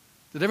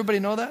 Did everybody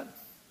know that?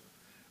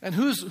 And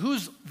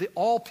who's the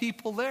all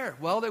people there?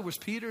 Well, there was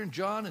Peter and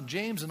John and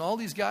James and all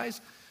these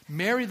guys.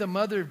 Mary, the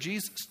mother of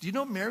Jesus. Do you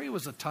know Mary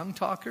was a tongue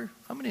talker?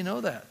 How many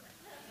know that?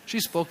 She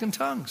spoke in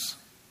tongues.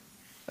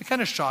 That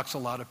kind of shocks a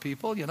lot of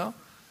people,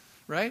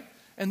 right?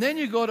 And then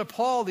you go to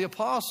Paul, the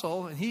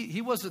apostle, and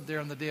he wasn't there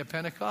on the day of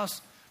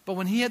Pentecost. But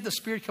when he had the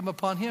Spirit come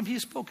upon him, he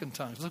spoke in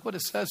tongues. Look what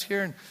it says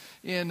here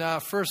in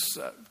 1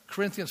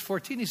 Corinthians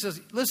 14. He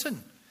says,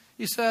 listen,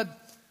 he said,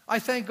 I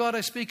thank God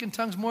I speak in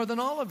tongues more than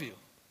all of you.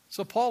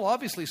 So Paul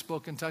obviously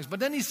spoke in tongues. But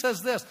then he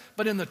says this,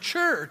 but in the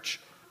church,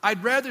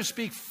 I'd rather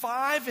speak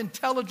 5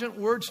 intelligent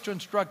words to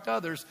instruct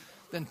others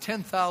than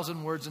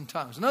 10,000 words in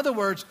tongues. In other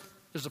words,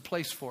 there's a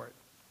place for it.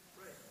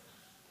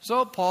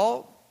 So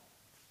Paul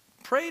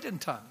prayed in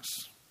tongues.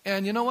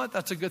 And you know what?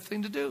 That's a good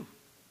thing to do.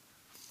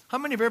 How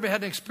many have ever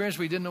had an experience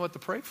where you didn't know what to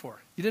pray for?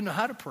 You didn't know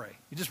how to pray.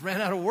 You just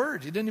ran out of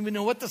words. You didn't even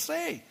know what to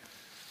say.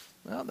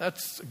 Well,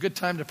 that's a good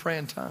time to pray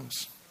in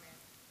tongues.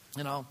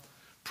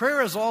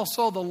 Prayer is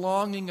also the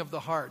longing of the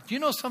heart. Do you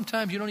know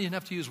sometimes you don't even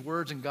have to use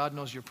words and God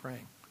knows you're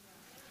praying?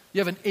 You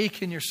have an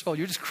ache in your soul.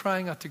 You're just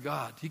crying out to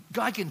God.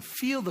 God can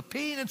feel the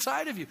pain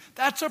inside of you.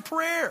 That's a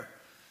prayer.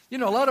 You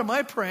know, a lot of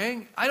my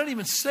praying, I don't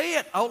even say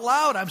it out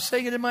loud. I'm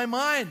saying it in my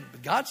mind.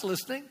 But God's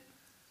listening.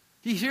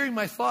 He's hearing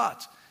my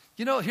thoughts.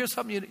 You know, here's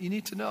something you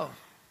need to know.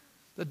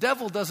 The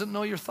devil doesn't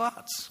know your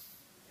thoughts.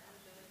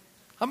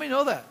 How many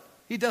know that?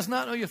 He does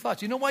not know your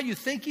thoughts. You know why you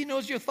think he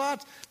knows your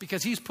thoughts?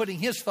 Because he's putting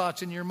his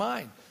thoughts in your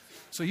mind.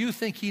 So you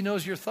think he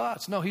knows your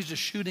thoughts. No, he's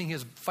just shooting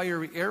his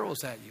fiery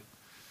arrows at you.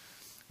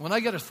 When I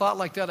get a thought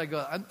like that, I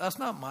go, that's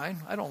not mine.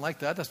 I don't like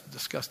that. That's a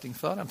disgusting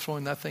thought. I'm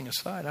throwing that thing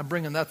aside. I'm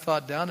bringing that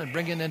thought down and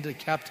bringing it into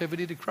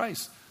captivity to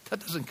Christ. That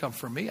doesn't come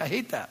from me. I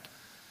hate that.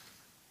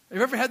 Have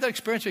you ever had that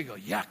experience where you go,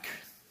 yuck,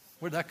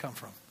 where'd that come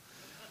from?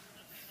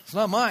 It's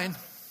not mine.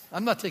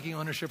 I'm not taking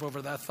ownership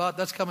over that thought.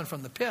 That's coming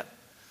from the pit,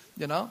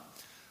 you know.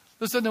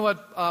 Listen to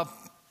what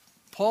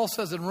Paul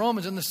says in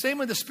Romans. In the same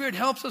way the Spirit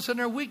helps us in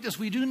our weakness.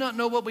 We do not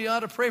know what we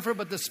ought to pray for,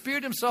 but the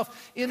Spirit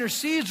himself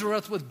intercedes for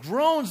us with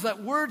groans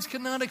that words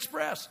cannot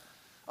express.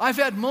 I've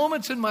had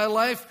moments in my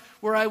life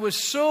where I was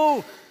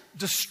so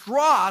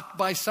distraught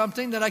by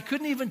something that I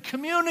couldn't even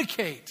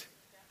communicate.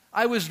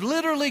 I was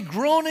literally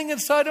groaning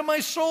inside of my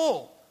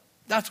soul.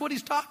 That's what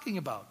he's talking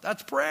about.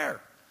 That's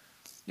prayer.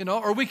 You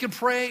know, or we can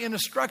pray in a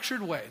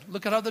structured way.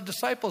 Look at how the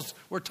disciples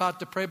were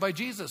taught to pray by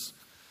Jesus.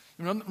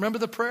 Remember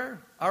the prayer?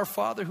 Our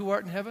Father who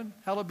art in heaven,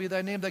 hallowed be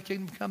thy name, thy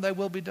kingdom come, thy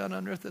will be done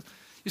on earth.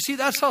 You see,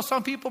 that's how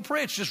some people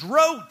pray. It's just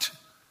rote.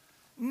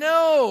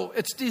 No,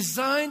 it's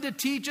designed to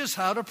teach us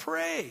how to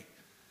pray.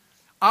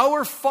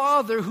 Our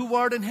Father who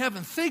art in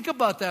heaven. Think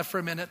about that for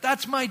a minute.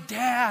 That's my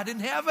dad in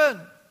heaven.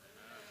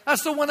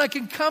 That's the one I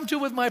can come to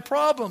with my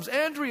problems.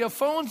 Andrea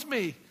phones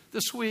me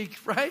this week,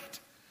 right?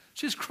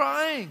 She's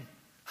crying.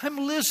 I'm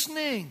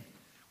listening.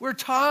 We're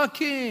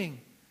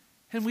talking.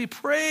 And we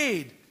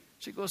prayed.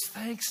 She goes,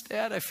 thanks,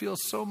 Dad. I feel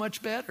so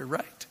much better,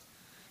 right?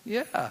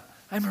 Yeah,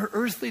 I'm her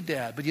earthly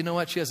dad. But you know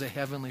what? She has a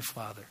heavenly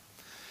Father.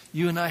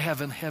 You and I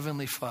have a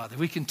heavenly Father.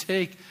 We can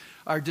take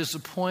our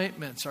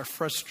disappointments, our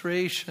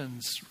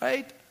frustrations,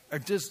 right?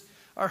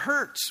 Our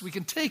hurts. We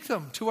can take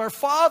them to our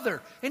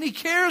Father, and he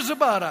cares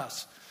about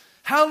us.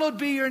 Hallowed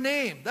be your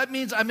name. That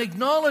means I'm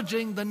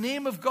acknowledging the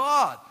name of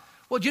God.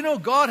 Well, you know,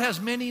 God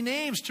has many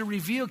names to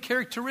reveal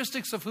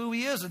characteristics of who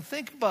he is. And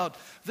think about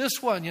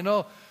this one, you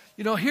know,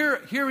 here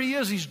he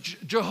is. He's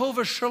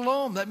Jehovah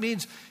Shalom. That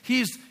means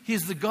he's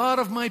the God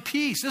of my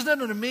peace. Isn't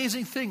that an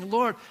amazing thing?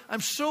 Lord,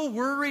 I'm so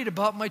worried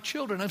about my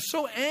children. I'm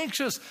so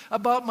anxious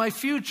about my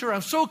future.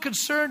 I'm so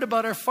concerned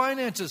about our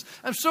finances.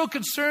 I'm so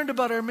concerned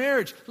about our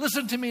marriage.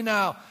 Listen to me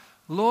now.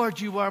 Lord,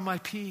 you are my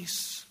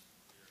peace.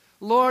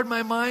 Lord,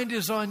 my mind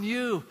is on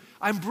you.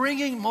 I'm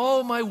bringing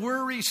all my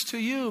worries to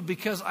you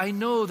because I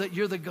know that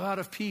you're the God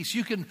of peace.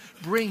 You can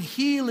bring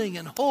healing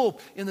and hope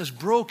in this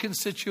broken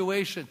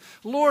situation.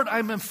 Lord,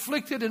 I'm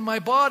afflicted in my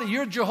body.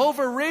 You're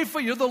Jehovah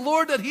Rapha. You're the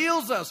Lord that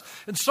heals us.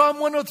 And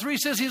Psalm 103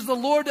 says he's the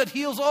Lord that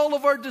heals all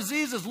of our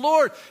diseases.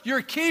 Lord,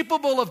 you're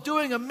capable of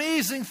doing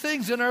amazing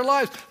things in our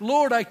lives.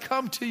 Lord, I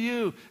come to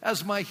you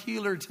as my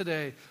healer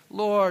today.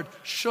 Lord,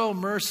 show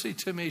mercy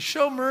to me.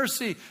 Show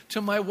mercy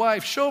to my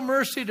wife. Show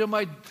mercy to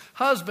my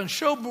husband.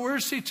 Show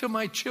mercy to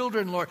my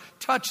children, Lord.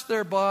 Touch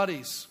their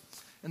bodies.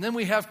 And then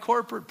we have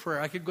corporate prayer.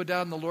 I could go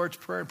down the Lord's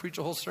Prayer and preach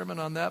a whole sermon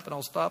on that, but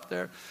I'll stop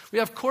there. We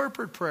have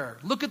corporate prayer.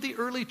 Look at the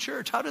early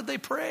church. How did they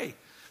pray?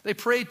 They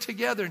prayed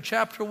together. In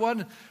chapter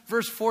 1,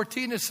 verse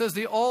 14, it says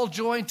they all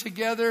joined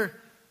together.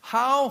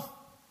 How?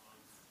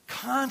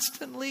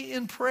 Constantly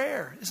in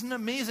prayer. Isn't it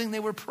amazing? They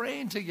were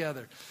praying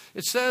together.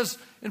 It says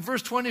in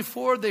verse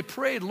 24, they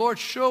prayed, Lord,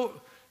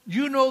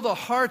 you know the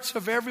hearts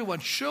of everyone.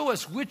 Show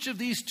us which of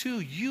these two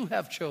you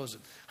have chosen.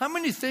 How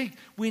many think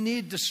we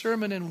need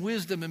discernment and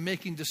wisdom in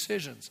making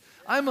decisions?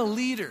 I'm a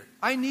leader.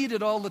 I need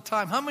it all the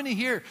time. How many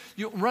here,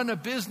 you run a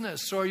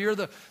business or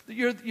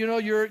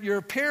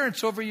you're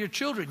parents over your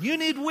children? You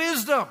need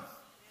wisdom.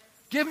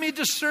 Give me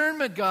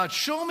discernment, God.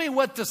 Show me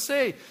what to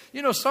say.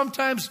 You know,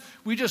 sometimes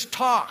we just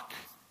talk.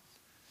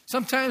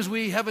 Sometimes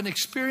we have an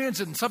experience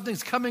and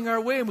something's coming our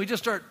way and we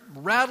just start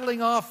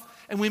rattling off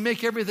and we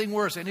make everything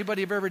worse.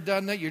 Anybody have ever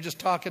done that? You're just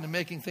talking and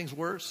making things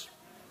worse?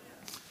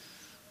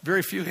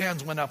 Very few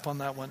hands went up on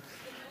that one.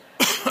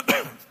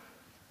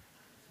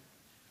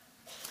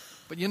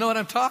 But you know what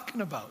I'm talking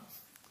about.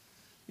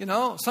 You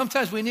know,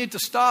 sometimes we need to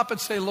stop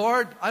and say,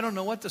 Lord, I don't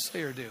know what to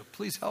say or do.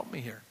 Please help me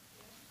here.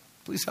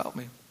 Please help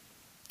me.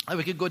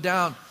 We could go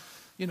down.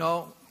 You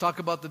know, talk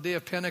about the day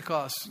of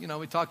Pentecost. You know,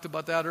 we talked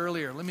about that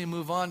earlier. Let me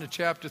move on to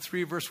chapter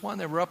 3, verse 1.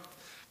 They were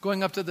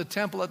going up to the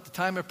temple at the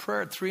time of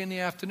prayer at 3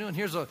 p.m.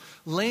 Here's a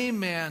lame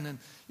man, and,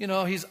 you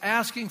know, he's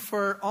asking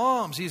for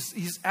alms.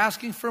 He's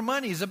asking for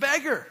money. He's a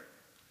beggar.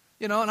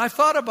 You know, and I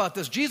thought about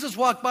this. Jesus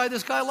walked by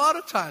this guy a lot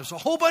of times. A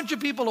whole bunch of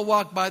people have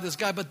walked by this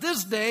guy. But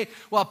this day,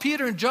 while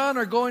Peter and John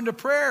are going to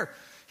prayer,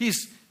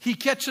 he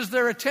catches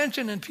their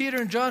attention, and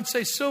Peter and John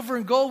say, silver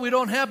and gold we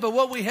don't have, but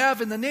what we have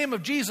in the name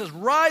of Jesus,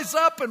 rise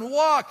up and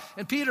walk.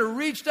 And Peter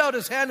reached out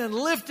his hand and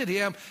lifted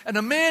him, and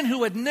a man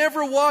who had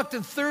never walked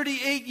in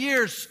 38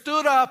 years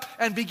stood up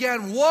and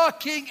began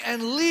walking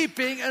and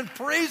leaping and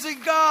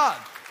praising God.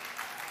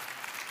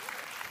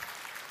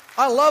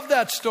 I love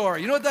that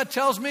story. You know what that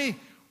tells me?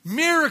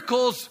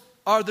 Miracles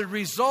are the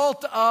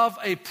result of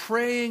a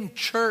praying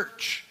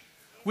church.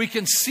 We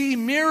can see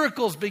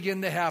miracles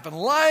begin to happen.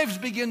 Lives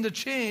begin to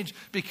change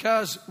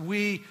because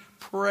we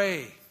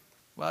pray.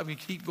 Well, we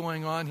keep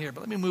going on here,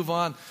 but let me move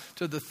on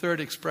to the third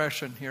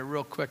expression here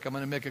real quick. I'm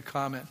going to make a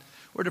comment.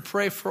 We're to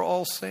pray for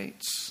all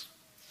saints.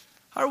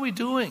 How are we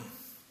doing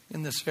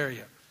in this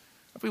area?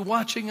 Are we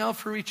watching out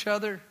for each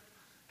other?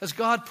 Has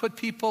God put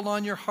people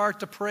on your heart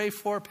to pray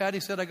for? Patty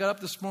said, I got up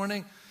this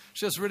morning. It's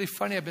just really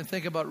funny. I've been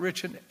thinking about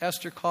Rich and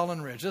Esther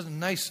Collinridge. This is a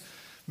nice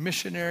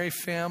missionary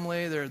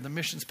family. They're the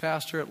missions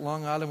pastor at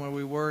Long Island where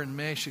we were in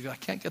May. She goes, I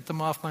can't get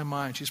them off my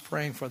mind. She's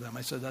praying for them.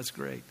 I said, that's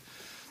great.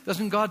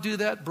 Doesn't God do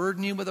that?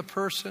 Burden you with a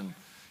person?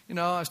 You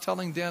know, I was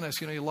telling Dennis,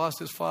 he lost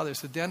his father. I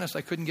said, Dennis,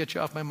 I couldn't get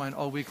you off my mind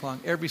all week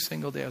long. Every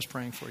single day I was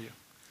praying for you.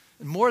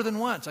 And more than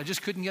once, I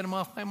just couldn't get him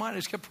off my mind. I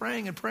just kept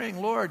praying and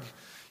praying. Lord,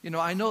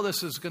 I know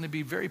this is going to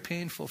be very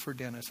painful for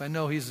Dennis. I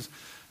know he's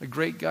a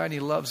great guy and he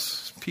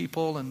loves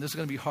people and this is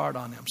going to be hard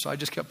on him. So I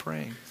just kept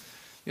praying.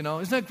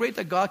 Isn't that great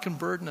that God can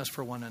burden us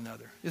for one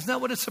another? Isn't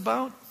that what it's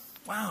about?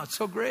 Wow, it's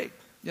so great.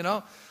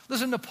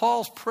 Listen to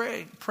Paul's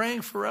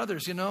praying for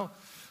others,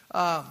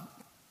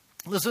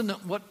 Listen to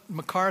what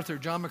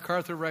John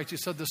MacArthur writes. He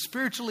said, the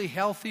spiritually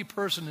healthy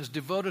person is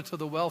devoted to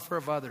the welfare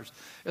of others,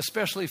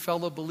 especially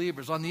fellow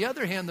believers. On the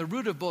other hand, the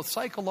root of both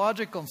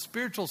psychological and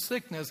spiritual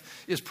sickness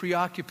is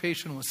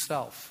preoccupation with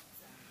self.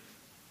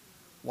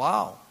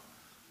 Wow.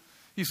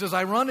 He says,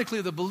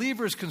 ironically, the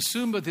believer is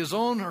consumed with his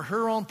own or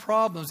her own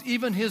problems,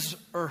 even his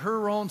or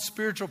her own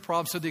spiritual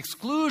problems, to the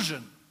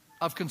exclusion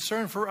of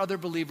concern for other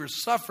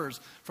believers, suffers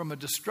from a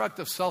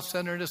destructive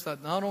self-centeredness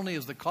that not only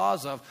is the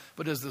cause of,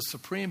 but is the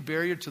supreme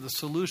barrier to the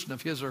solution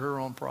of his or her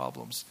own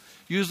problems.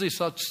 Usually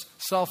such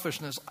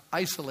selfishness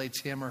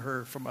isolates him or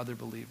her from other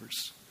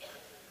believers.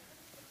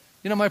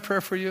 My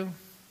prayer for you,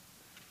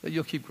 that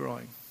you'll keep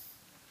growing.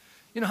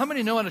 How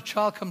many know when a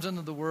child comes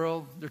into the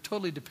world, they're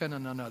totally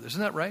dependent on others?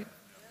 Isn't that right?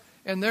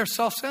 And they're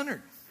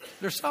self-centered.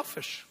 They're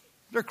selfish.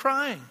 They're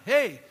crying.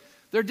 Hey,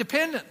 they're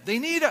dependent. They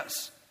need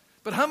us.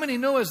 But how many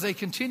know as they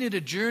continue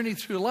to journey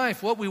through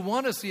life, what we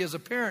want to see as a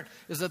parent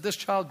is that this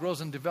child grows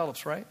and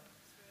develops, right?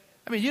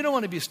 I mean, you don't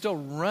want to be still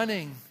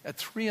running at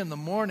 3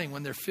 a.m.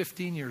 when they're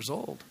 15 years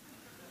old.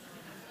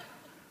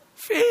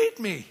 Feed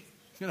me,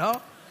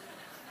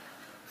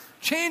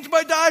 Change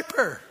my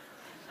diaper.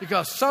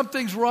 Because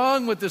something's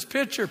wrong with this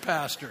picture,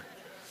 Pastor.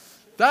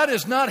 That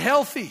is not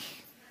healthy,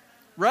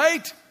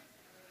 right?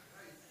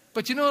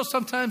 But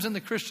sometimes in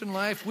the Christian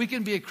life, we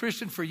can be a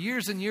Christian for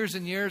years and years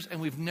and years, and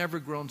we've never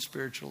grown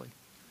spiritually.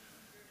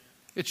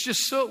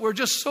 We're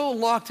just so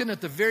locked in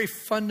at the very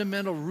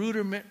fundamental,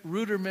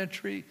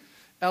 rudimentary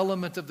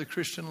element of the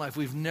Christian life.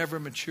 We've never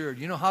matured.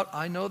 You know how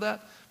I know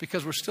that?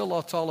 Because it's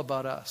all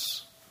about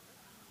us.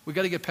 We've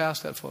got to get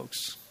past that,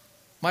 folks.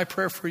 My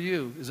prayer for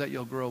you is that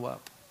you'll grow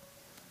up.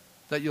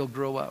 That you'll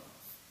grow up.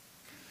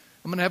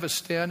 I'm going to have a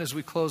stand as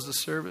we close the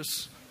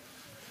service.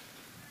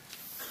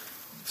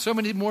 So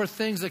many more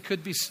things that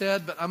could be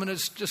said, but I'm going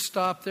to just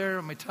stop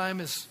there. My time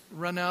has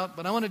run out,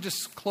 but I want to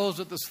just close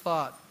with this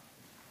thought,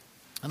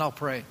 and I'll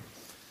pray.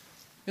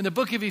 In the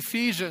book of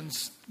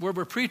Ephesians, where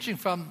we're preaching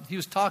from, he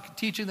was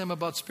teaching them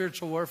about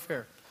spiritual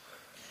warfare.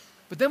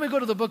 But then we go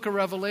to the book of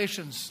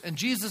Revelations, and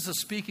Jesus is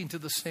speaking to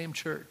the same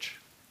church.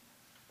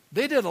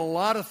 They did a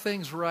lot of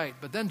things right,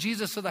 but then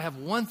Jesus said, I have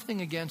one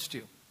thing against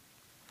you.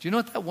 Do you know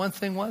what that one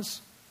thing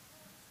was?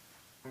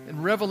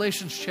 In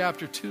Revelation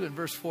chapter 2 and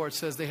verse 4, it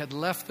says they had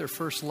left their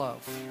first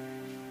love.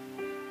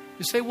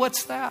 You say,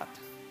 what's that?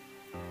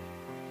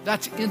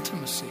 That's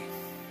intimacy.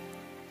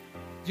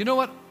 You know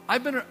what?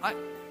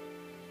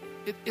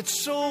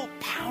 It's so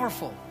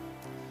powerful.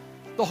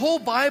 The whole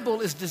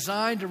Bible is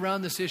designed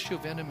around this issue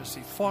of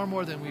intimacy, far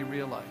more than we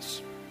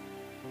realize.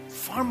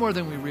 Far more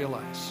than we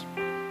realize.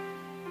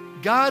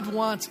 God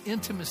wants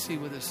intimacy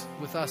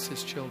with us,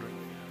 his children.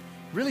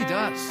 Really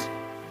does.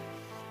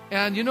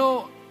 And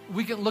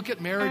we can look at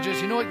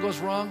marriages. You know what goes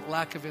wrong?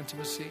 Lack of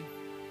intimacy.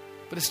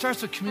 But it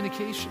starts with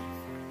communication.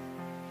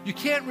 You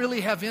can't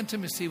really have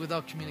intimacy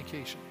without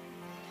communication.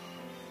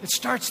 It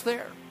starts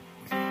there.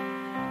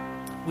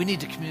 We need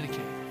to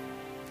communicate.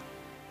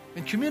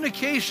 In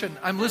communication,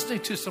 I'm listening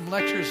to some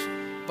lectures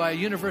by a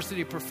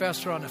university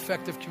professor on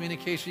effective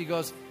communication. He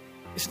goes,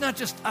 it's not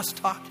just us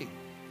talking.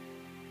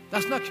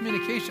 That's not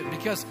communication,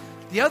 because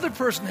the other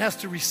person has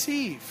to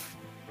receive.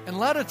 And a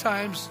lot of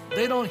times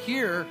they don't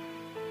hear,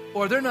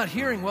 or they're not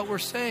hearing what we're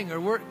saying,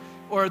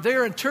 or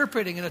they're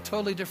interpreting in a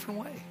totally different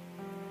way.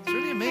 It's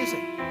really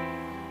amazing.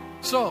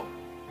 So,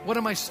 what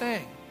am I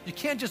saying? You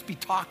can't just be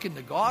talking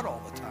to God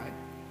all the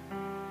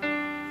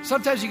time.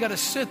 Sometimes you got to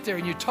sit there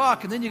and you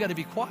talk, and then you got to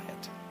be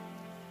quiet.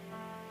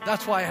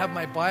 That's why I have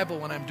my Bible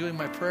when I'm doing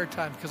my prayer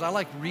time, because I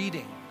like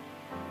reading.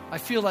 I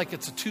feel like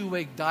it's a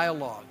two-way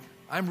dialogue.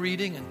 I'm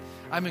reading and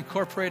I'm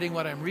incorporating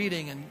what I'm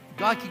reading, and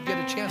God can get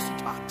a chance to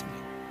talk to me.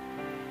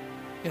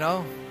 You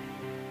know,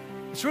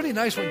 it's really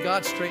nice when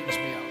God straightens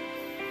me out.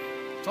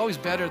 It's always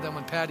better than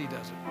when Patty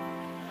does it.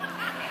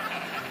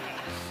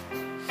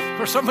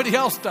 Or somebody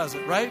else does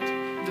it, right?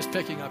 I'm just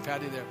picking on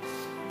Patty there.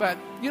 But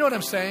you know what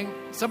I'm saying?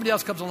 Somebody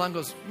else comes along and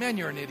goes, man,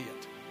 you're an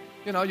idiot.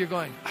 You know, you're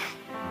going,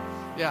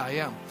 yeah, I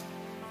am.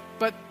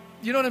 But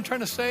you know what I'm trying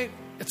to say?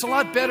 It's a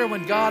lot better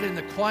when God in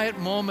the quiet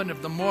moment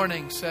of the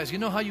morning says, you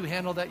know how you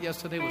handled that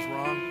yesterday was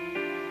wrong?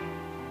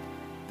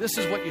 This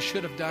is what you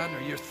should have done.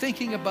 Or you're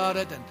thinking about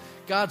it and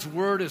God's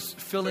word is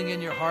filling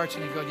in your hearts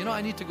and you go, you know,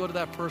 I need to go to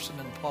that person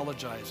and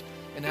apologize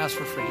and ask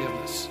for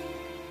forgiveness.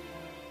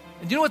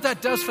 And you know what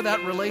that does for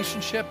that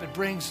relationship? It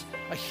brings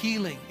a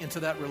healing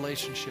into that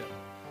relationship.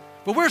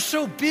 But we're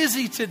so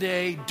busy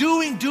today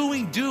doing,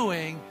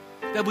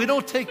 that we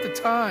don't take the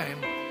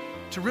time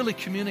to really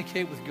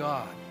communicate with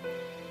God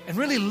and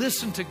really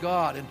listen to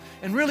God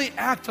and really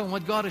act on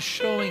what God is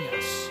showing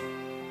us.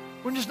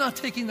 We're just not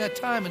taking that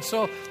time. And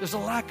so there's a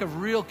lack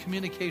of real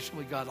communication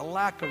with God, a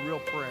lack of real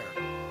prayer.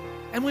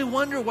 And we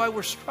wonder why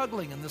we're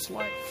struggling in this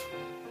life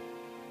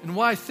and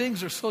why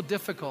things are so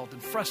difficult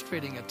and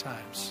frustrating at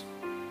times.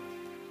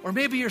 Or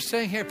maybe you're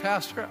saying, hey,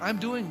 Pastor, I'm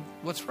doing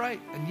what's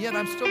right, and yet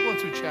I'm still going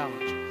through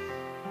challenge.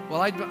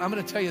 Well, I'm going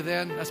to tell you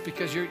then, that's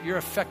because you're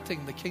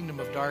affecting the kingdom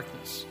of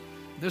darkness.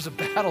 There's a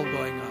battle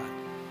going on.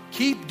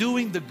 Keep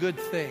doing the good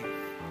thing.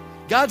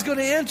 God's going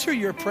to answer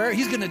your prayer.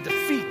 He's going to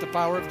defeat the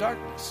power of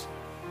darkness.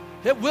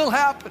 It will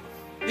happen.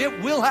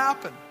 It will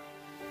happen.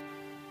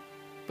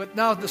 But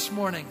now this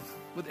morning,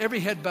 with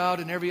every head bowed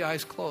and every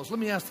eyes closed, let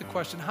me ask the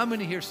question, how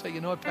many here say, you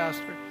know what,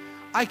 Pastor?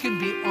 I can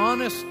be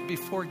honest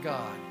before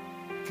God,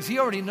 because He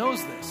already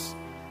knows this,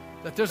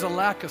 that there's a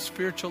lack of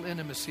spiritual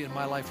intimacy in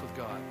my life with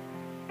God.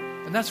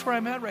 And that's where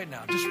I'm at right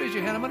now. Just raise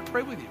your hand. I'm going to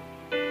pray with you.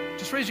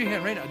 Just raise your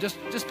hand right now.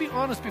 Just be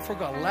honest before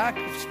God. Lack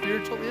of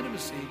spiritual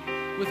intimacy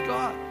with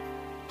God.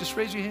 Just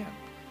raise your hand.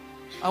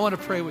 I want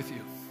to pray with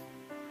you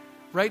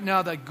right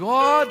now that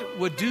God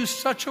would do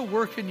such a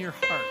work in your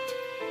heart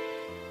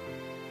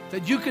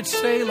that you could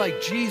say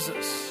like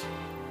Jesus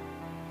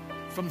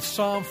from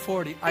Psalm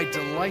 40, I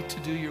delight to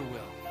do your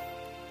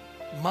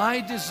will.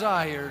 My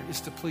desire is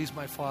to please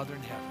my Father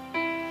in heaven.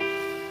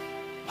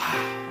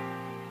 Wow.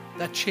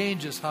 That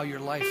changes how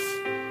your life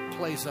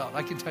plays out.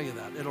 I can tell you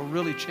that. It'll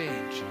really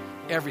change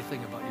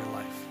everything about your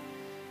life.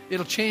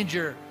 It'll change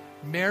your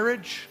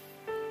marriage.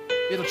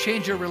 It'll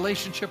change your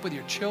relationship with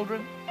your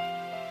children.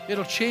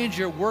 It'll change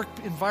your work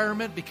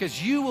environment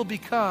because you will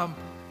become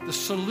the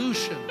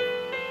solution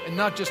and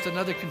not just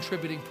another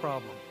contributing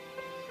problem.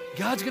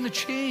 God's going to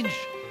change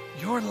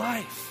your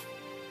life.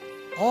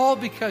 All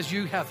because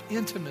you have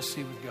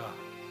intimacy with God.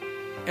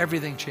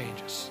 Everything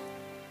changes.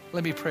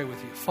 Let me pray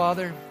with you.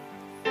 Father,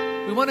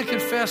 we want to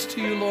confess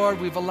to you,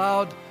 Lord, we've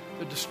allowed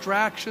the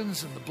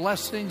distractions and the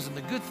blessings and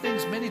the good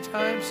things many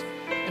times,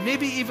 and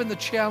maybe even the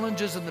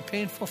challenges and the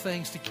painful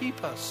things to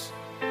keep us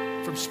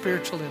from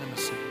spiritual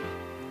intimacy.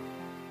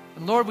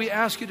 And Lord, we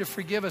ask you to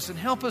forgive us and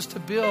help us to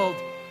build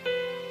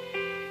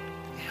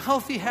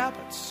healthy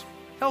habits,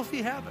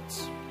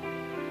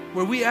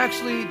 where we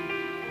actually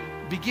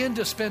begin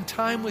to spend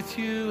time with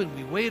you and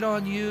we wait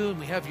on you and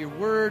we have your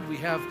word, we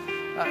have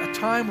a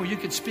time where you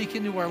can speak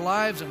into our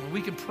lives and where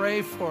we can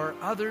pray for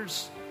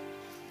others,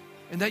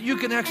 and that you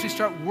can actually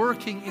start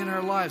working in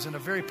our lives in a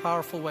very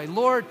powerful way.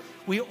 Lord,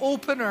 we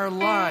open our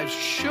lives.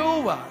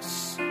 Show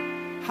us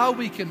how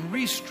we can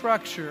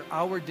restructure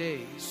our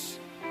days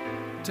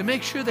to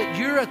make sure that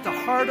you're at the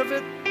heart of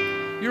it,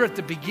 you're at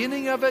the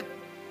beginning of it,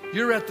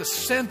 you're at the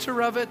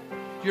center of it,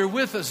 you're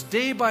with us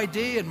day by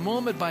day and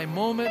moment by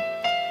moment,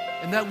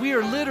 and that we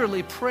are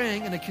literally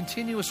praying in a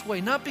continuous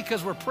way, not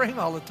because we're praying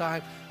all the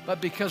time,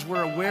 but because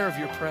we're aware of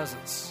your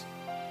presence.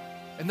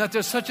 And that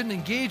there's such an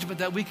engagement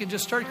that we can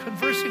just start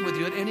conversing with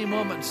you at any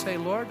moment and say,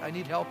 Lord, I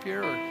need help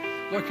here.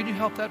 Or, Lord, can you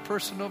help that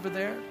person over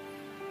there?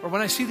 Or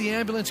when I see the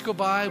ambulance go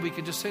by, we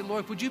can just say,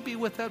 Lord, would you be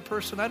with that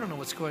person? I don't know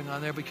what's going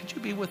on there, but could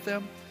you be with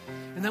them?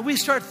 And then we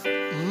start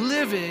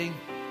living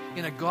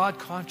in a God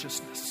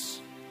consciousness.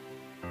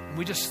 And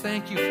we just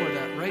thank you for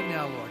that right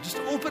now, Lord. Just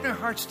open our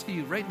hearts to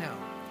you right now.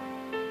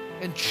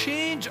 And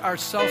change our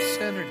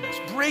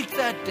self-centeredness. Break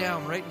that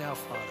down right now,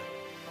 Father.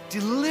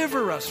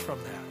 Deliver us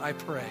from that, I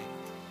pray.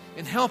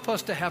 And help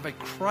us to have a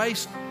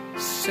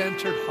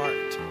Christ-centered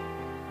heart.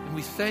 And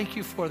we thank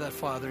you for that,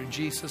 Father, in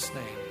Jesus'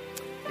 name.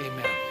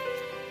 Amen.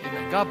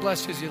 Amen. God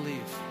bless you as you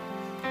leave.